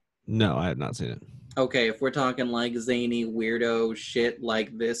 No, I have not seen it. Okay, if we're talking like zany weirdo shit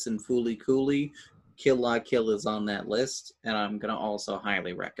like this and Fooly Cooley, Kill La Kill is on that list, and I'm gonna also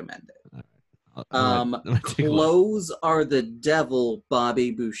highly recommend it. Clothes are the devil,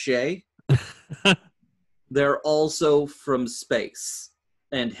 Bobby Boucher. They're also from space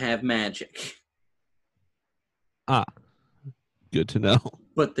and have magic. Good to know.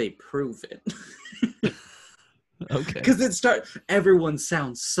 But they prove it. Okay. Because everyone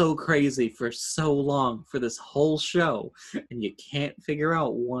sounds so crazy for so long for this whole show, and you can't figure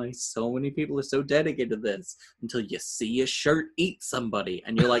out why so many people are so dedicated to this until you see a shirt eat somebody,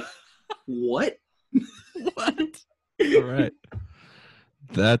 and you're like, what? What? All right.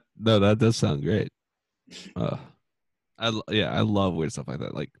 That does sound great. I love weird stuff like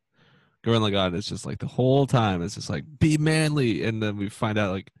that. Like Gurren Lagann is just like the whole time it's just like be manly, and then we find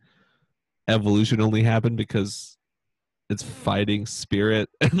out like evolution only happened because it's fighting spirit,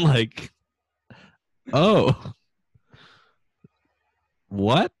 and like, oh,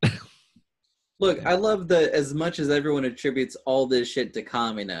 what? Look, I love that as much as everyone attributes all this shit to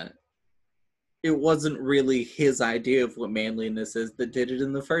Kamina, it wasn't really his idea of what manliness is that did it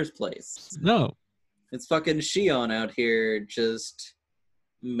in the first place. No. It's fucking Shion out here just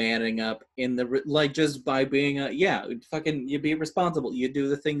manning up in the, like, just by being you be responsible. You do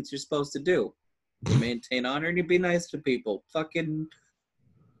the things you're supposed to do. You maintain honor and you be nice to people. Fucking,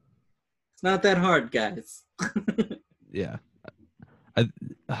 it's not that hard, guys. Yeah.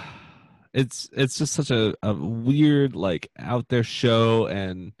 It's just such a weird, like, out there show,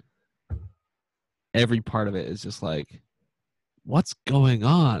 and every part of it is just like, what's going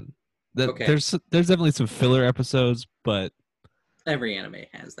on? There's definitely some filler episodes, but every anime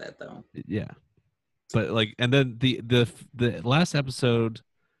has that, though. Yeah, but like, and then the last episode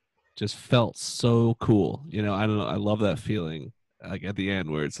just felt so cool. You know, I don't know. I love that feeling, like at the end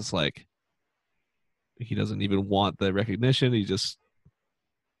where it's just like he doesn't even want the recognition. He's just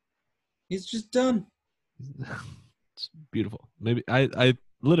done. It's beautiful. Maybe I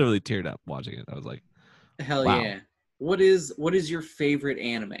literally teared up watching it. I was like, hell wow. Yeah. What is your favorite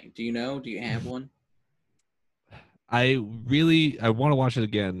anime? Do you know? Do you have one? I want to watch it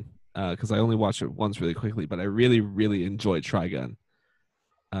again because I only watched it once really quickly, but I really, really enjoyed Trigun.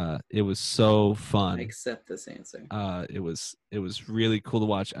 It was so fun. I accept this answer. It was really cool to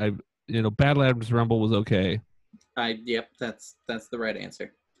watch. Battle Adams Rumble was okay. Yep, that's the right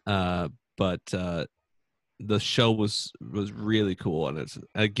answer. But the show was really cool, and it's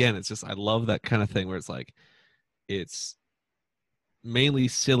just I love that kind of thing where it's like it's mainly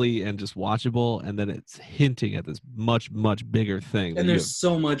silly and just watchable, and then it's hinting at this much bigger thing. And there's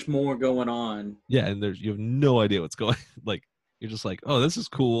so much more going on. Yeah, and you have no idea what's going. Like you're just like, oh, this is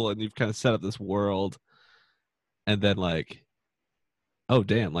cool, and you've kind of set up this world, and then like, oh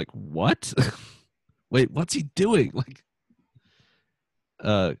damn, like what? Wait, what's he doing? Like,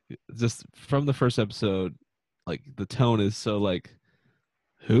 just from the first episode, like the tone is so like,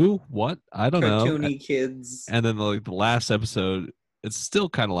 who, what? I don't know. Cartoony kids. And then like the last episode, it's still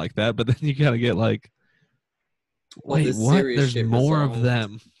kind of like that, but then you gotta get like, wait, what? There's more of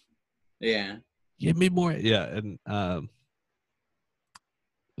them. Yeah. Give me more. Yeah, and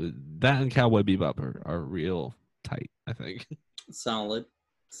that and Cowboy Bebop are real tight, I think. Solid.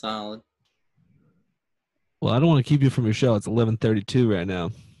 Well, I don't want to keep you from your show. It's 11:32 right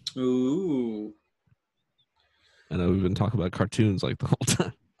now. Ooh. I know we've been talking about cartoons like the whole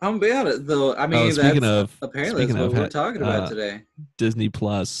time. I'm about it though. I mean, speaking that's of, apparently that's what we're talking about today. Disney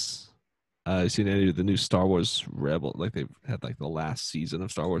Plus. You seen any of the new Star Wars Rebel? Like they've had like the last season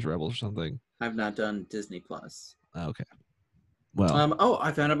of Star Wars Rebels or something. I've not done Disney Plus. Okay. Well. Oh,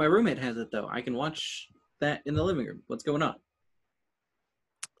 I found out my roommate has it though. I can watch that in the living room. What's going on?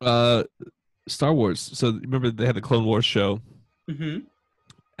 Star Wars. So remember they had the Clone Wars show. Mm-hmm.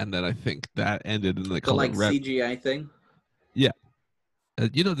 And then I think that ended in the like CGI thing. Yeah.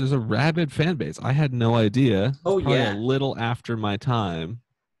 There's a rabid fan base. I had no idea. Oh, yeah. A little after my time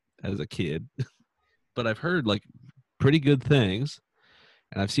as a kid. But I've heard, like, pretty good things.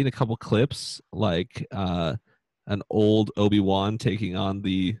 And I've seen a couple clips, like an old Obi-Wan taking on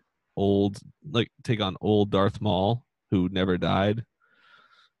old Darth Maul, who never died.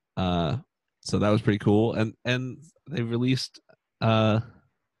 So that was pretty cool. And they released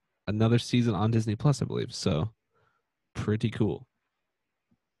another season on Disney Plus, I believe. So pretty cool.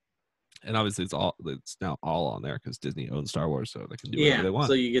 And obviously it's now all on there because Disney owns Star Wars, so they can do whatever they want.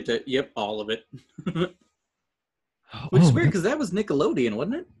 So you get to all of it. Which is weird because that was Nickelodeon,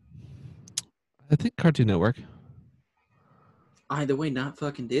 wasn't it? I think Cartoon Network. Either way, not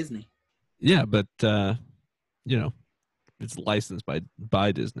fucking Disney. Yeah, but it's licensed by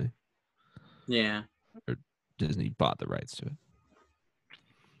Disney. Yeah. Or Disney bought the rights to it.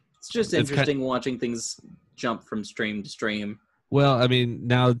 It's just interesting watching things jump from stream to stream. Well, I mean,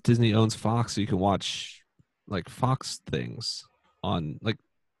 now Disney owns Fox, so you can watch like Fox things on like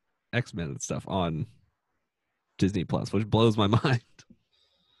X-Men and stuff on Disney Plus, which blows my mind.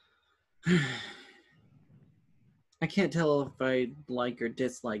 I can't tell if I like or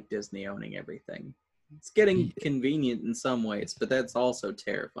dislike Disney owning everything. It's getting convenient in some ways, but that's also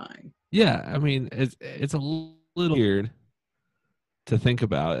terrifying. Yeah, I mean, it's a little weird to think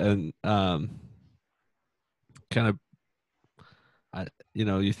about, and kind of,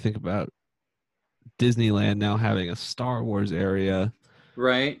 you think about Disneyland now having a Star Wars area,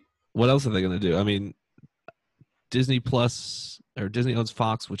 right? What else are they going to do? I mean, Disney Plus or Disney owns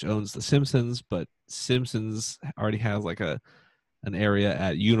Fox, which owns The Simpsons, but Simpsons already has like an area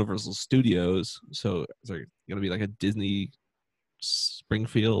at Universal Studios, so is there going to be like a Disney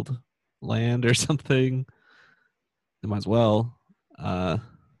Springfield land or something? They might as well. But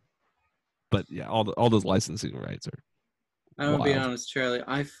yeah, all those licensing rights are. I'm gonna be honest, Charlie.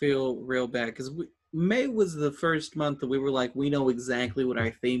 I feel real bad because May was the first month that we were like, we know exactly what our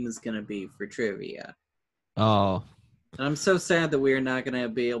theme is gonna be for trivia. Oh. And I'm so sad that we are not gonna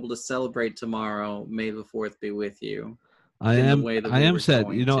be able to celebrate tomorrow. May the 4th be with you. I am sad.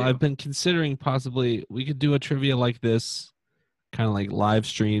 I've been considering possibly we could do a trivia like this, kind of like live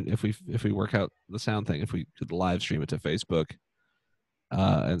stream if we work out the sound thing. If we could live stream it to Facebook,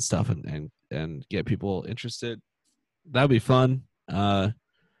 and stuff, and get people interested, that would be fun. Have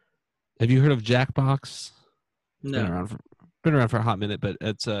you heard of Jackbox? No. Been around for a hot minute, but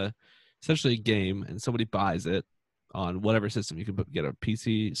it's essentially a game, and somebody buys it on whatever system. You can get a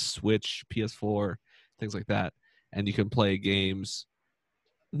PC, Switch, PS4, things like that. And you can play games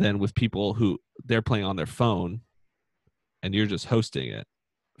then with people who they're playing on their phone, and you're just hosting it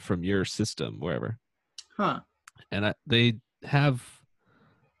from your system, wherever. Huh. And they have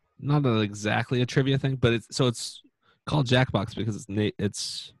not exactly a trivia thing, but it's called Jackbox because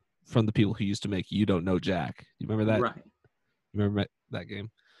it's from the people who used to make You Don't Know Jack. You remember that? Right. You remember that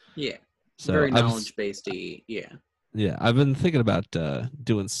game? Yeah. So very knowledge-based. Yeah. Yeah, I've been thinking about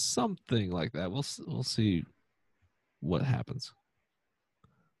doing something like that. We'll see what happens.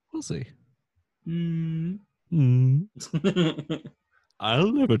 We'll see.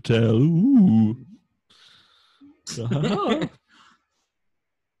 I'll never tell. Ooh.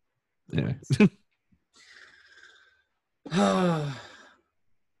 Anyway.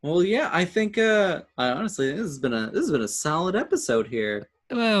 Well, yeah, I think honestly this has been a solid episode here.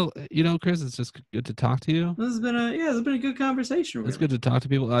 Well, Chris, it's just good to talk to you. This has been a good conversation. Really. It's good to talk to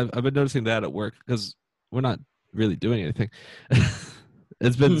people. I've been noticing that at work because we're not really doing anything.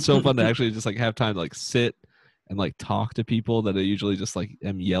 It's been so fun to actually just like have time to like sit and like talk to people that I usually just like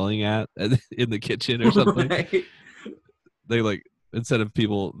am yelling at in the kitchen or something. Right. They like, instead of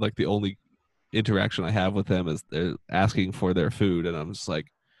people, like the only interaction I have with them is they're asking for their food, and I'm just like,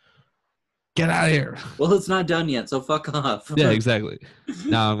 get out of here. Well, it's not done yet, so fuck off. Yeah, exactly.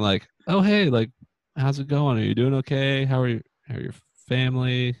 Now I'm like, oh hey, like, how's it going? Are you doing okay? How are your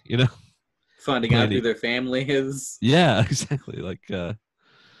family? Finding out who their family is. Yeah, exactly. Like,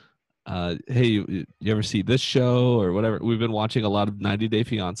 hey, you ever see this show or whatever? We've been watching a lot of 90 Day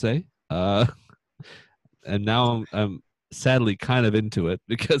Fiance, and now I'm sadly kind of into it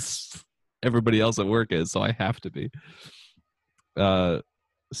because everybody else at work is, so I have to be.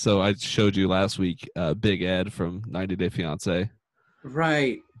 So I showed you last week Big Ed from 90 Day Fiance.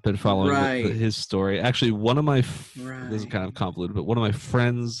 Right. Been following his story. Actually, one of my this is kind of convoluted, but one of my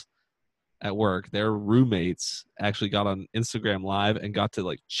friends at work, their roommates actually got on Instagram Live and got to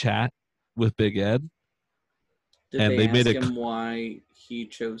like chat with Big Ed. Did they ask him why he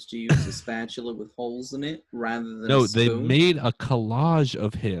chose to use a spatula with holes in it rather than a spoon? They made a collage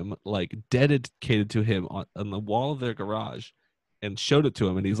of him, like dedicated to him on the wall of their garage, and showed it to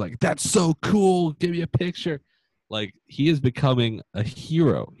him, and he's like, "That's so cool! Give me a picture." Like, he is becoming a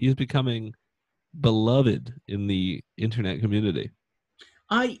hero. He is becoming beloved in the internet community.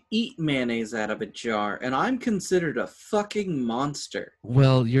 I eat mayonnaise out of a jar, and I'm considered a fucking monster.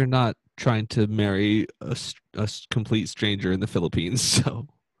 Well, you're not trying to marry a complete stranger in the Philippines, so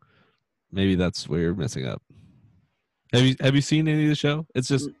maybe that's where you're messing up. Have you seen any of the show? It's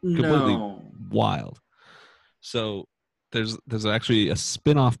just completely wild. So there's actually a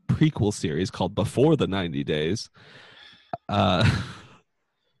spin-off prequel series called Before the 90 Days. But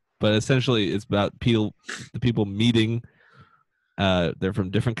essentially it's about the people meeting. They're from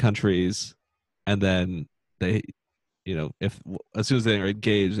different countries, and then they, as soon as they are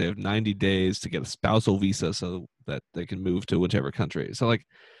engaged, they have 90 days to get a spousal visa so that they can move to whichever country. So, like,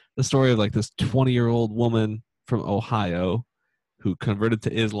 the story of like this 20-year-old woman from Ohio who converted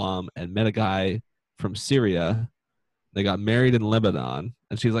to Islam and met a guy from Syria. They got married in Lebanon,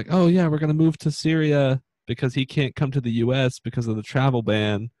 and she's like, "Oh yeah, we're gonna move to Syria because he can't come to the U.S. because of the travel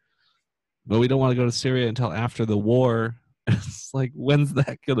ban, but we don't want to go to Syria until after the war." It's like, when's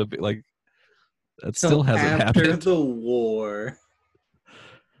that gonna be? Like, it still hasn't happened. After the war.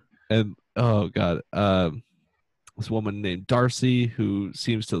 And oh god, this woman named Darcy who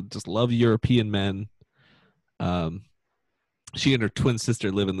seems to just love European men. She and her twin sister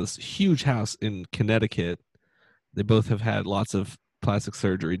live in this huge house in Connecticut. They both have had lots of plastic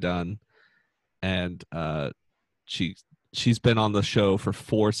surgery done, and she's been on the show for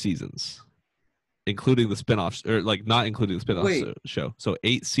 4 seasons. Including the spinoffs, or like not including the spinoff show. So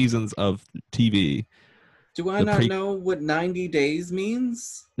 8 seasons of TV. Do I not know what 90 days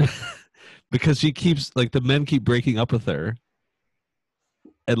means? Because she keeps, like, the men keep breaking up with her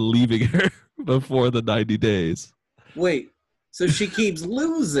and leaving her before the 90 days. Wait, so she keeps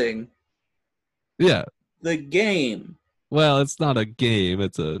losing? Yeah. The game. Well, it's not a game.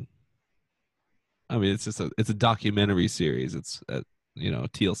 It's a documentary series. It's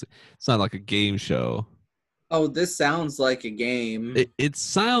TLC. It's not like a game show. Oh, this sounds like a game. It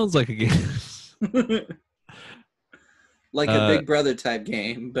sounds like a game. Like a Big Brother type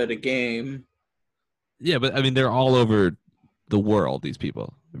game, but a game. Yeah, but I mean, they're all over the world, these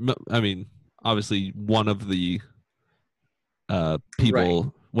people. I mean, obviously, one of the people,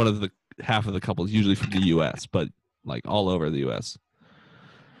 right. One of the half of the couple is usually from the U.S., but like all over the U.S.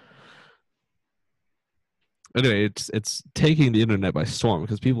 Anyway, it's taking the internet by storm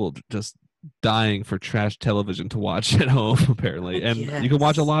because people are just dying for trash television to watch at home, apparently. And you can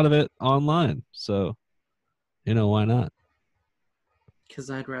watch a lot of it online. So, why not? Because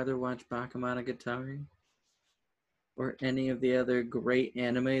I'd rather watch Bakemonogatari or any of the other great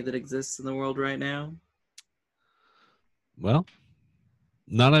anime that exists in the world right now. Well,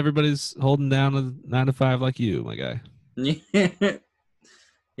 not everybody's holding down a 9 to 5 like you, my guy.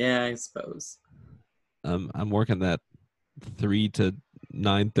 Yeah, I suppose. I'm working that 3 to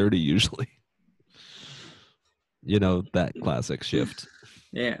 9:30 usually. That classic shift.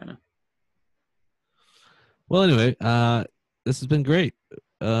 Yeah. Well, anyway, this has been great.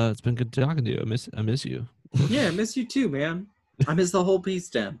 It's been good talking to you. I miss you. Yeah, I miss you too, man. I miss the whole piece,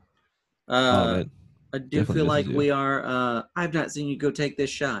 Dan. I do definitely feel like we are. I've not seen you go take this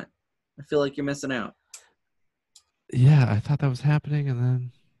shot. I feel like you're missing out. Yeah, I thought that was happening, and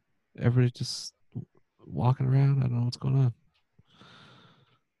then everybody just walking around. I don't know what's going on.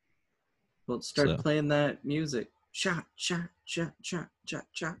 Well, start playing that music. Shot, shot, shot, shot, shot,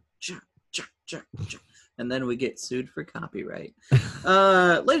 shot, shot, shot, shot, shot. And then we get sued for copyright.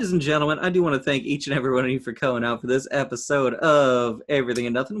 Ladies and gentlemen, I do want to thank each and every one of you for coming out for this episode of Everything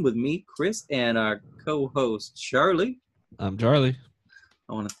and Nothing with me, Chris, and our co-host, Charlie. I'm Charlie.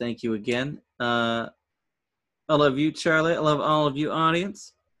 I want to thank you again. I love you, Charlie. I love all of you,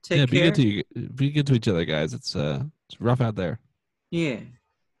 audience. Take care. Be good to each other, guys. It's rough out there. Yeah.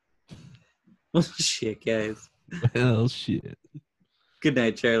 Well, shit, guys. Well, shit. Good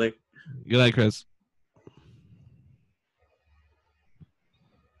night, Charlie. Good night, Chris.